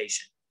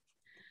presentation?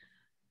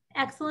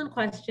 Excellent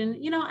question.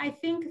 You know, I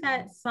think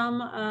that some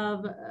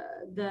of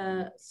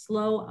the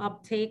slow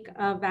uptake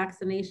of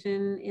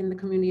vaccination in the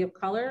community of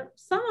color,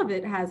 some of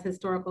it has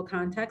historical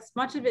context,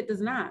 much of it does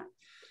not.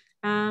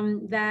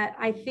 That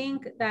I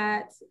think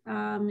that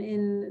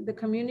in the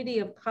community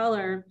of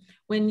color,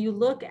 when you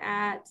look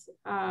at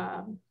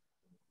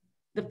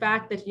the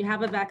fact that you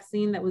have a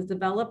vaccine that was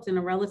developed in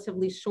a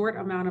relatively short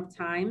amount of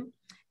time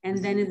and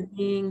then is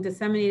being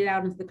disseminated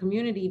out into the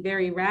community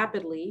very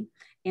rapidly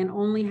and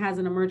only has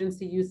an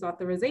emergency use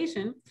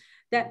authorization,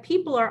 that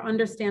people are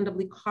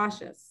understandably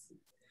cautious.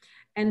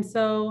 And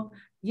so,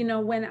 you know,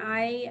 when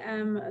I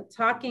am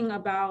talking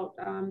about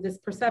this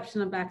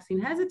perception of vaccine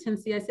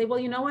hesitancy, I say, well,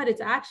 you know what,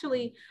 it's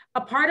actually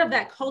a part of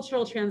that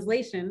cultural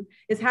translation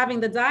is having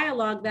the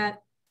dialogue that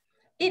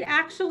it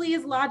actually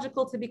is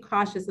logical to be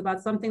cautious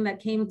about something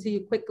that came to you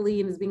quickly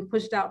and is being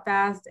pushed out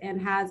fast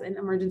and has an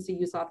emergency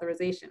use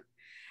authorization.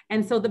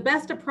 And so the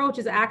best approach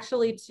is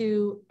actually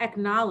to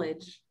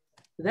acknowledge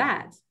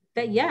that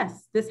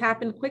yes, this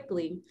happened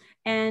quickly.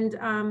 And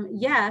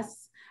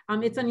yes,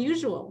 it's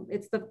unusual.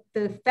 It's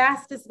the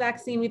fastest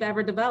vaccine we've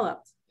ever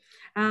developed.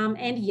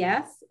 And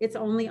yes, it's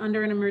only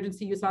under an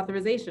emergency use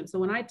authorization. So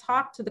when I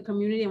talk to the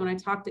community and when I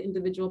talk to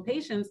individual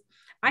patients,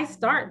 I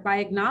start by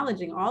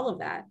acknowledging all of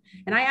that.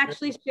 And I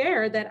actually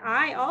share that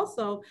I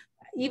also,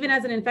 even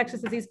as an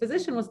infectious disease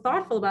physician, was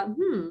thoughtful about,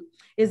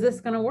 is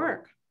this going to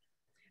work?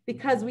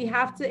 Because we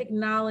have to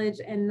acknowledge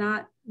and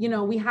not, you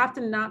know, we have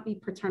to not be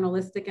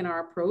paternalistic in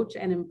our approach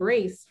and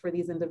embrace for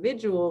these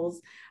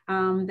individuals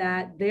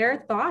that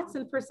their thoughts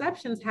and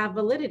perceptions have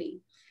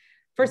validity.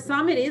 For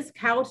some, it is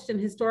couched in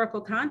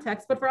historical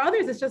context, but for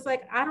others, it's just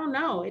like, I don't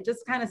know, it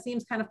just kind of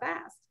seems kind of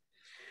fast.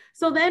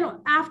 So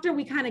then after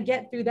we kind of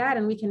get through that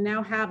and we can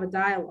now have a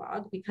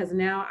dialogue because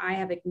now I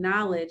have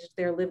acknowledged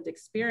their lived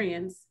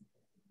experience,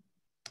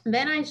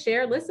 then I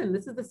share, listen,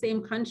 this is the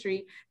same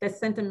country that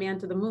sent a man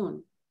to the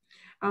moon.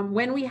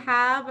 When we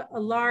have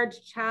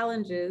large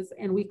challenges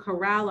and we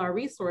corral our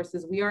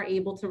resources, we are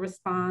able to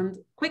respond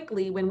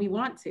quickly when we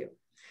want to.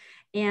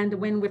 And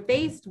when we're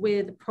faced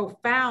with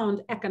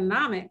profound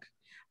economic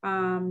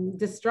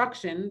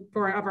destruction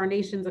of our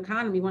nation's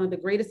economy, one of the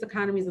greatest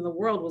economies in the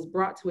world was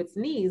brought to its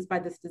knees by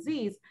this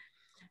disease,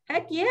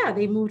 heck yeah,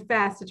 they moved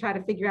fast to try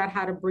to figure out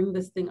how to bring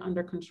this thing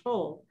under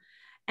control.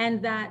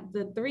 And that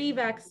the 3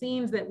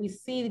 vaccines that we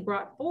see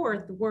brought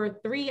forth were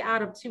 3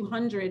 out of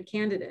 200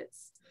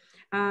 candidates.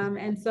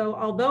 And so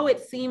although it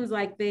seems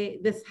like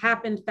this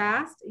happened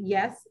fast,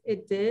 yes,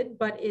 it did,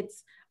 but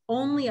it's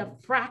only a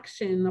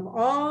fraction of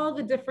all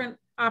the different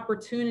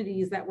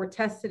opportunities that were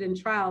tested in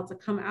trial to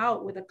come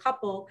out with a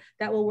couple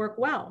that will work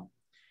well.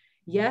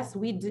 Yes,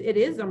 it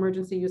is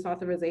emergency use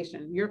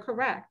authorization. You're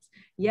correct.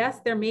 Yes,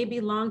 there may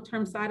be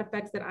long-term side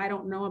effects that I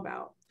don't know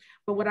about.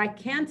 But what I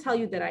can tell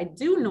you that I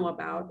do know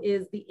about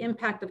is the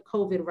impact of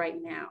COVID right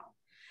now.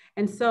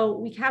 And so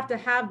we have to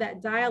have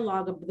that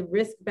dialogue of the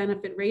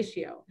risk-benefit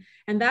ratio.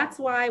 And that's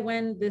why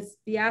when this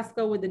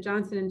fiasco with the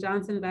Johnson &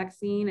 Johnson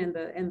vaccine and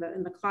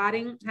the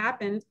clotting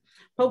happened,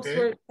 folks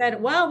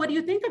said, well, what do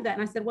you think of that?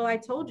 And I said, well, I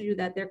told you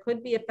that there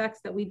could be effects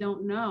that we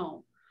don't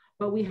know,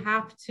 but we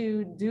have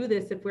to do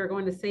this if we're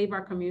going to save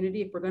our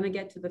community, if we're going to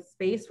get to the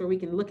space where we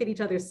can look at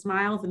each other's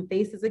smiles and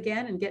faces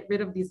again and get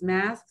rid of these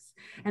masks,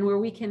 and where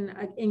we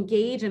can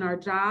engage in our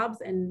jobs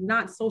and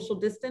not social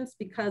distance,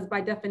 because by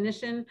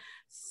definition,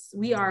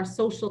 we are a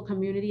social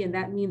community, and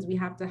that means we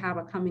have to have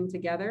a coming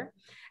together.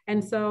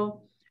 And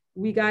so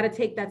we got to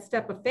take that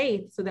step of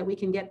faith so that we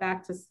can get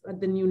back to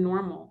the new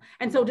normal.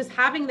 And so just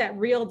having that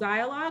real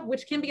dialogue,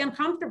 which can be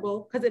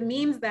uncomfortable because it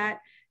means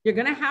that you're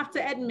going to have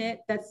to admit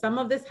that some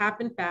of this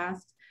happened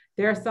fast.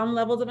 There are some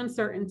levels of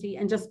uncertainty,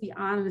 and just be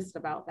honest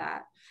about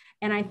that.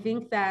 And I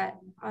think that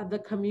the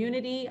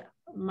community,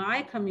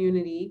 my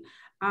community,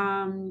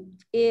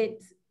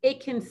 it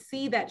can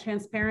see that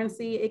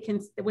transparency. It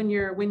can, when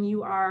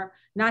you are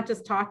not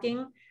just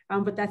talking,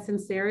 but that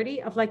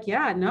sincerity of like,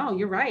 yeah, no,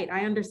 you're right.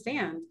 I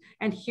understand.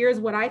 And here's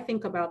what I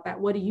think about that.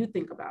 What do you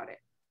think about it?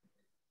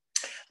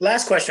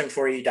 Last question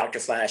for you, Dr.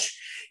 Flash.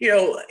 You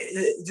know,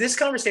 this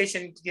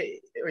conversation,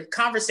 or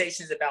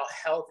conversations about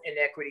health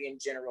inequity in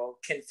general,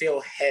 can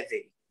feel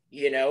heavy.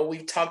 You know,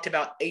 we've talked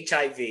about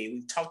HIV,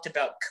 we've talked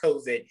about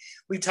COVID,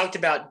 we've talked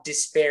about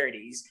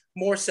disparities,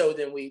 more so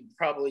than we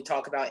probably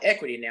talk about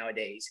equity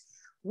nowadays.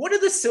 What are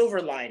the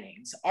silver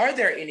linings? Are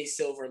there any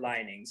silver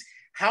linings?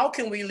 How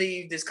can we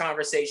leave this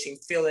conversation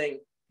feeling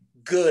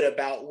good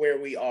about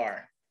where we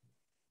are?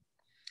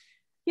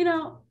 You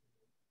know,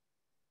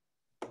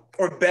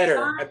 or better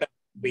about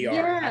where we are.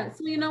 Yeah.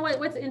 So you know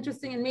what's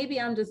interesting, and maybe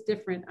I'm just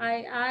different.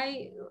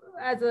 I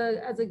as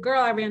a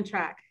girl, I ran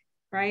track,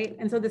 right?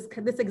 And so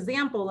this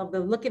example of the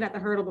looking at the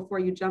hurdle before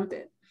you jump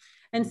it.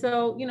 And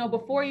so, you know,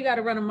 before you got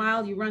to run a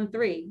mile, you run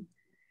 3.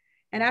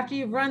 And after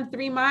you've run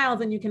 3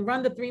 miles and you can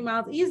run the 3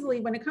 miles easily,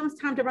 when it comes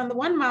time to run the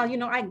 1 mile, you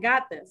know, I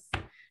got this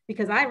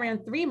because I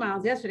ran 3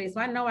 miles yesterday. So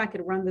I know I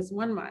could run this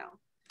 1 mile.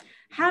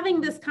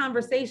 Having this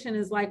conversation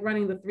is like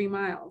running the 3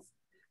 miles,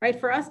 right?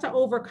 For us to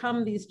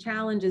overcome these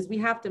challenges, we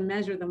have to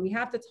measure them. We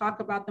have to talk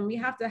about them. We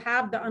have to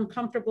have the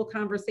uncomfortable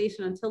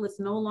conversation until it's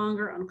no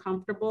longer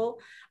uncomfortable,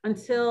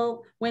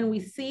 until when we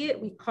see it,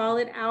 we call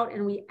it out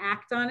and we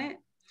act on it.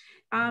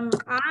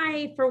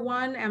 I, for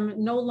one,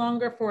 am no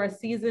longer for a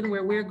season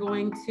where we're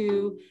going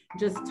to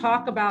just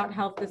talk about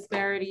health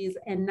disparities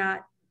and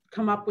not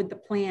come up with the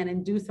plan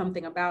and do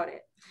something about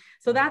it.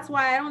 So that's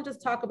why I don't just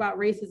talk about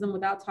racism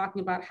without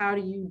talking about how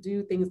do you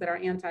do things that are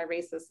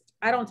anti-racist.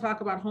 I don't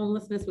talk about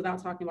homelessness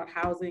without talking about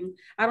housing.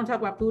 I don't talk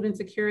about food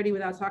insecurity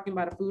without talking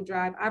about a food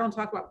drive. I don't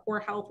talk about poor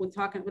health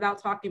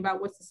without talking about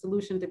what's the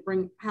solution to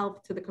bring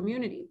health to the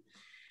community.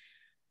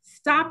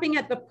 Stopping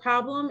at the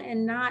problem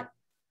and not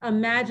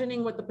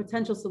imagining what the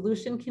potential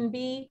solution can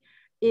be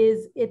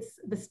it's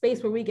the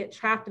space where we get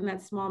trapped in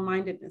that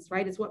small-mindedness,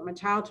 right? It's what my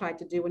child tried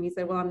to do when he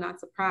said, well, I'm not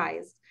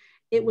surprised.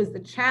 It was the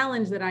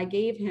challenge that I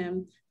gave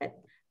him that,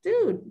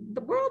 dude,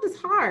 the world is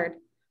hard.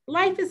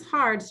 Life is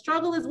hard.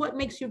 Struggle is what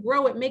makes you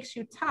grow. It makes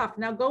you tough.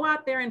 Now go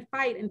out there and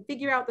fight and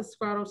figure out the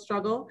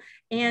struggle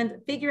and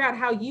figure out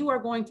how you are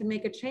going to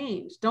make a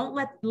change. Don't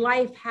let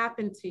life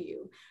happen to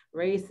you.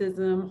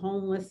 Racism,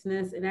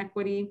 homelessness,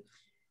 inequity.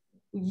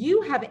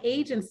 You have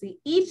agency.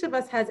 Each of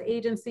us has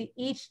agency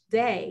each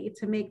day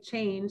to make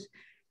change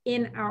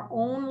in our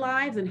own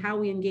lives and how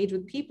we engage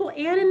with people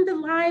and in the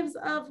lives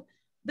of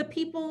the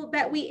people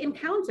that we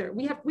encounter.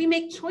 We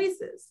make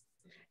choices.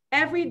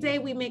 Every day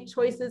we make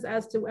choices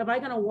as to, am I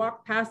going to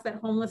walk past that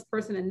homeless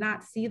person and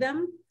not see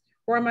them?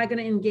 Or am I going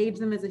to engage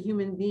them as a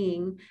human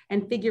being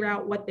and figure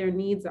out what their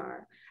needs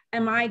are?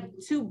 Am I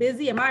too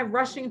busy? Am I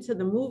rushing to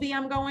the movie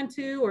I'm going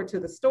to or to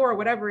the store or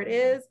whatever it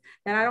is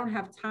that I don't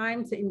have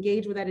time to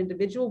engage with that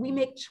individual? We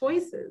make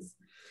choices.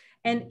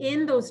 And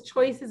in those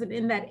choices and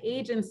in that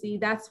agency,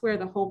 that's where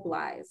the hope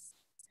lies.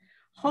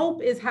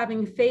 Hope is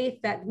having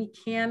faith that we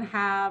can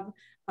have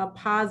a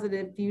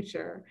positive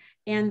future.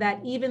 And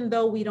that even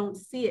though we don't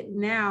see it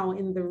now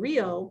in the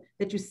real,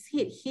 that you see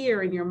it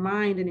here in your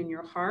mind and in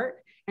your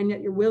heart, and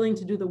that you're willing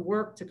to do the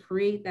work to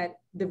create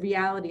the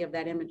reality of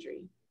that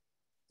imagery.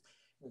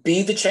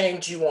 Be the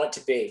change you want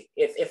to be.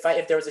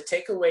 If there was a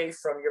takeaway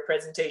from your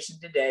presentation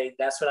today,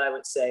 that's what I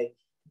would say.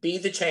 Be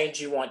the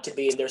change you want to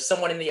be. And there's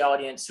someone in the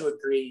audience who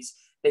agrees.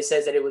 That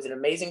says that it was an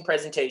amazing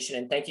presentation,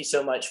 and thank you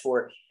so much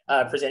for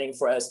presenting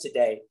for us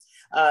today.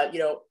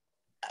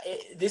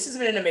 This has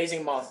been an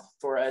amazing month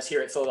for us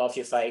here at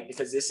Philadelphia Fight,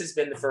 because this has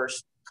been the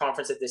first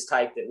conference of this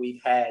type that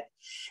we've had.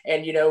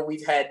 And,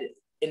 we've had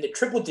in the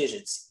triple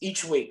digits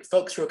each week,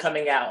 folks who are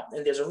coming out,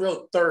 and there's a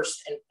real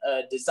thirst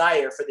and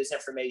desire for this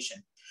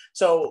information.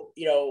 So,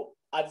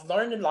 I've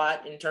learned a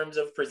lot in terms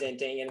of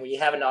presenting, and when you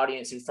have an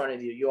audience in front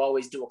of you, you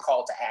always do a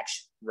call to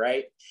action,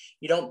 right?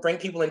 You don't bring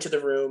people into the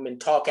room and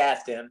talk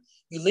at them.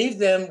 You leave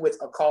them with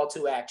a call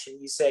to action.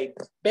 You say,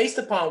 based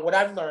upon what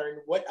I've learned,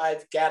 what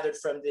I've gathered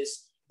from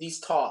these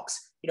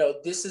talks,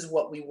 this is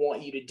what we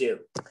want you to do.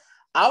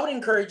 I would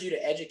encourage you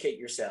to educate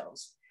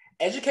yourselves.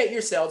 Educate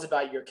yourselves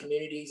about your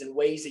communities and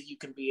ways that you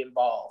can be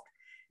involved.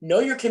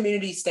 Know your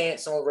community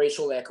stance on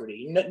racial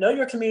equity. Know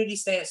your community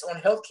stance on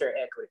healthcare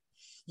equity.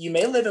 You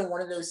may live in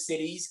one of those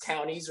cities,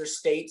 counties, or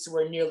states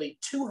where nearly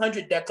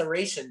 200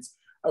 declarations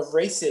of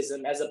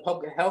racism as a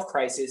public health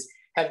crisis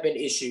have been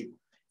issued.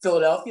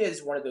 Philadelphia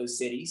is one of those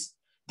cities.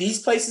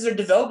 These places are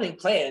developing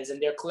plans,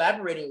 and they're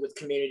collaborating with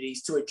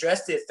communities to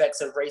address the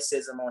effects of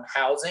racism on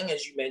housing,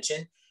 as you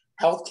mentioned,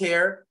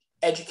 healthcare,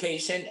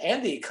 education,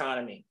 and the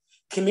economy.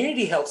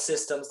 Community health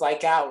systems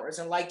like ours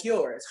and like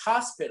yours,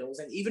 hospitals,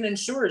 and even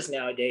insurers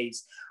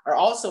nowadays are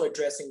also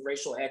addressing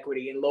racial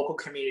equity in local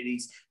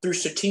communities through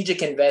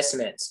strategic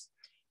investments.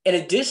 In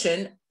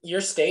addition,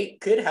 your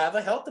state could have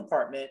a health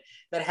department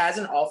that has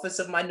an Office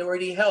of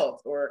Minority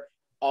Health or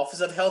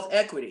Office of Health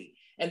Equity.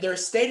 And there are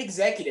state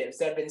executives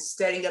that have been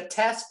setting up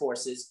task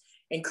forces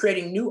and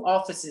creating new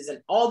offices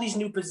and all these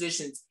new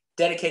positions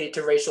dedicated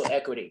to racial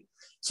equity.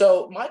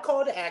 So my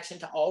call to action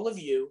to all of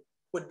you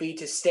would be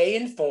to stay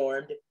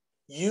informed,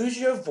 use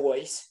your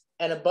voice,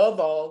 and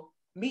above all,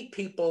 meet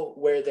people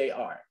where they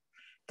are.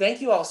 Thank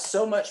you all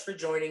so much for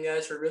joining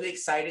us. We're really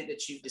excited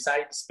that you've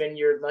decided to spend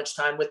your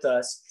lunchtime with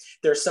us.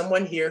 There's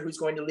someone here who's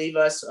going to leave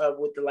us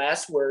with the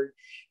last word,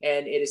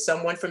 and it is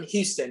someone from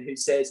Houston who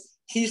says,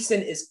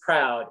 "Houston is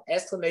proud!"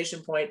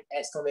 Exclamation point,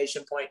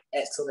 exclamation point,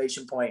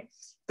 exclamation point.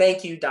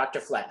 Thank you, Dr.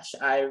 Flash.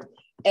 I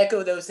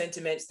echo those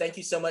sentiments. Thank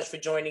you so much for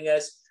joining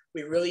us.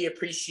 We really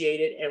appreciate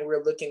it, and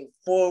we're looking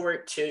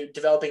forward to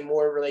developing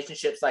more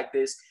relationships like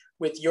this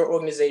with your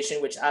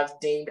organization, which I've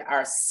deemed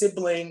our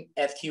sibling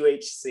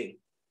FQHC.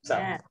 So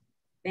yeah,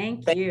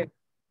 thank you.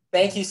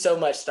 Thank you so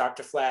much,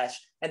 Dr. Flash.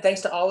 And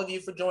thanks to all of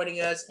you for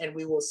joining us. And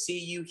we will see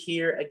you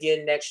here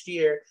again next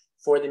year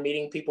for the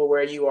Meeting People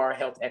Where You Are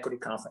Health Equity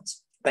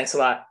Conference. Thanks a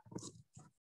lot.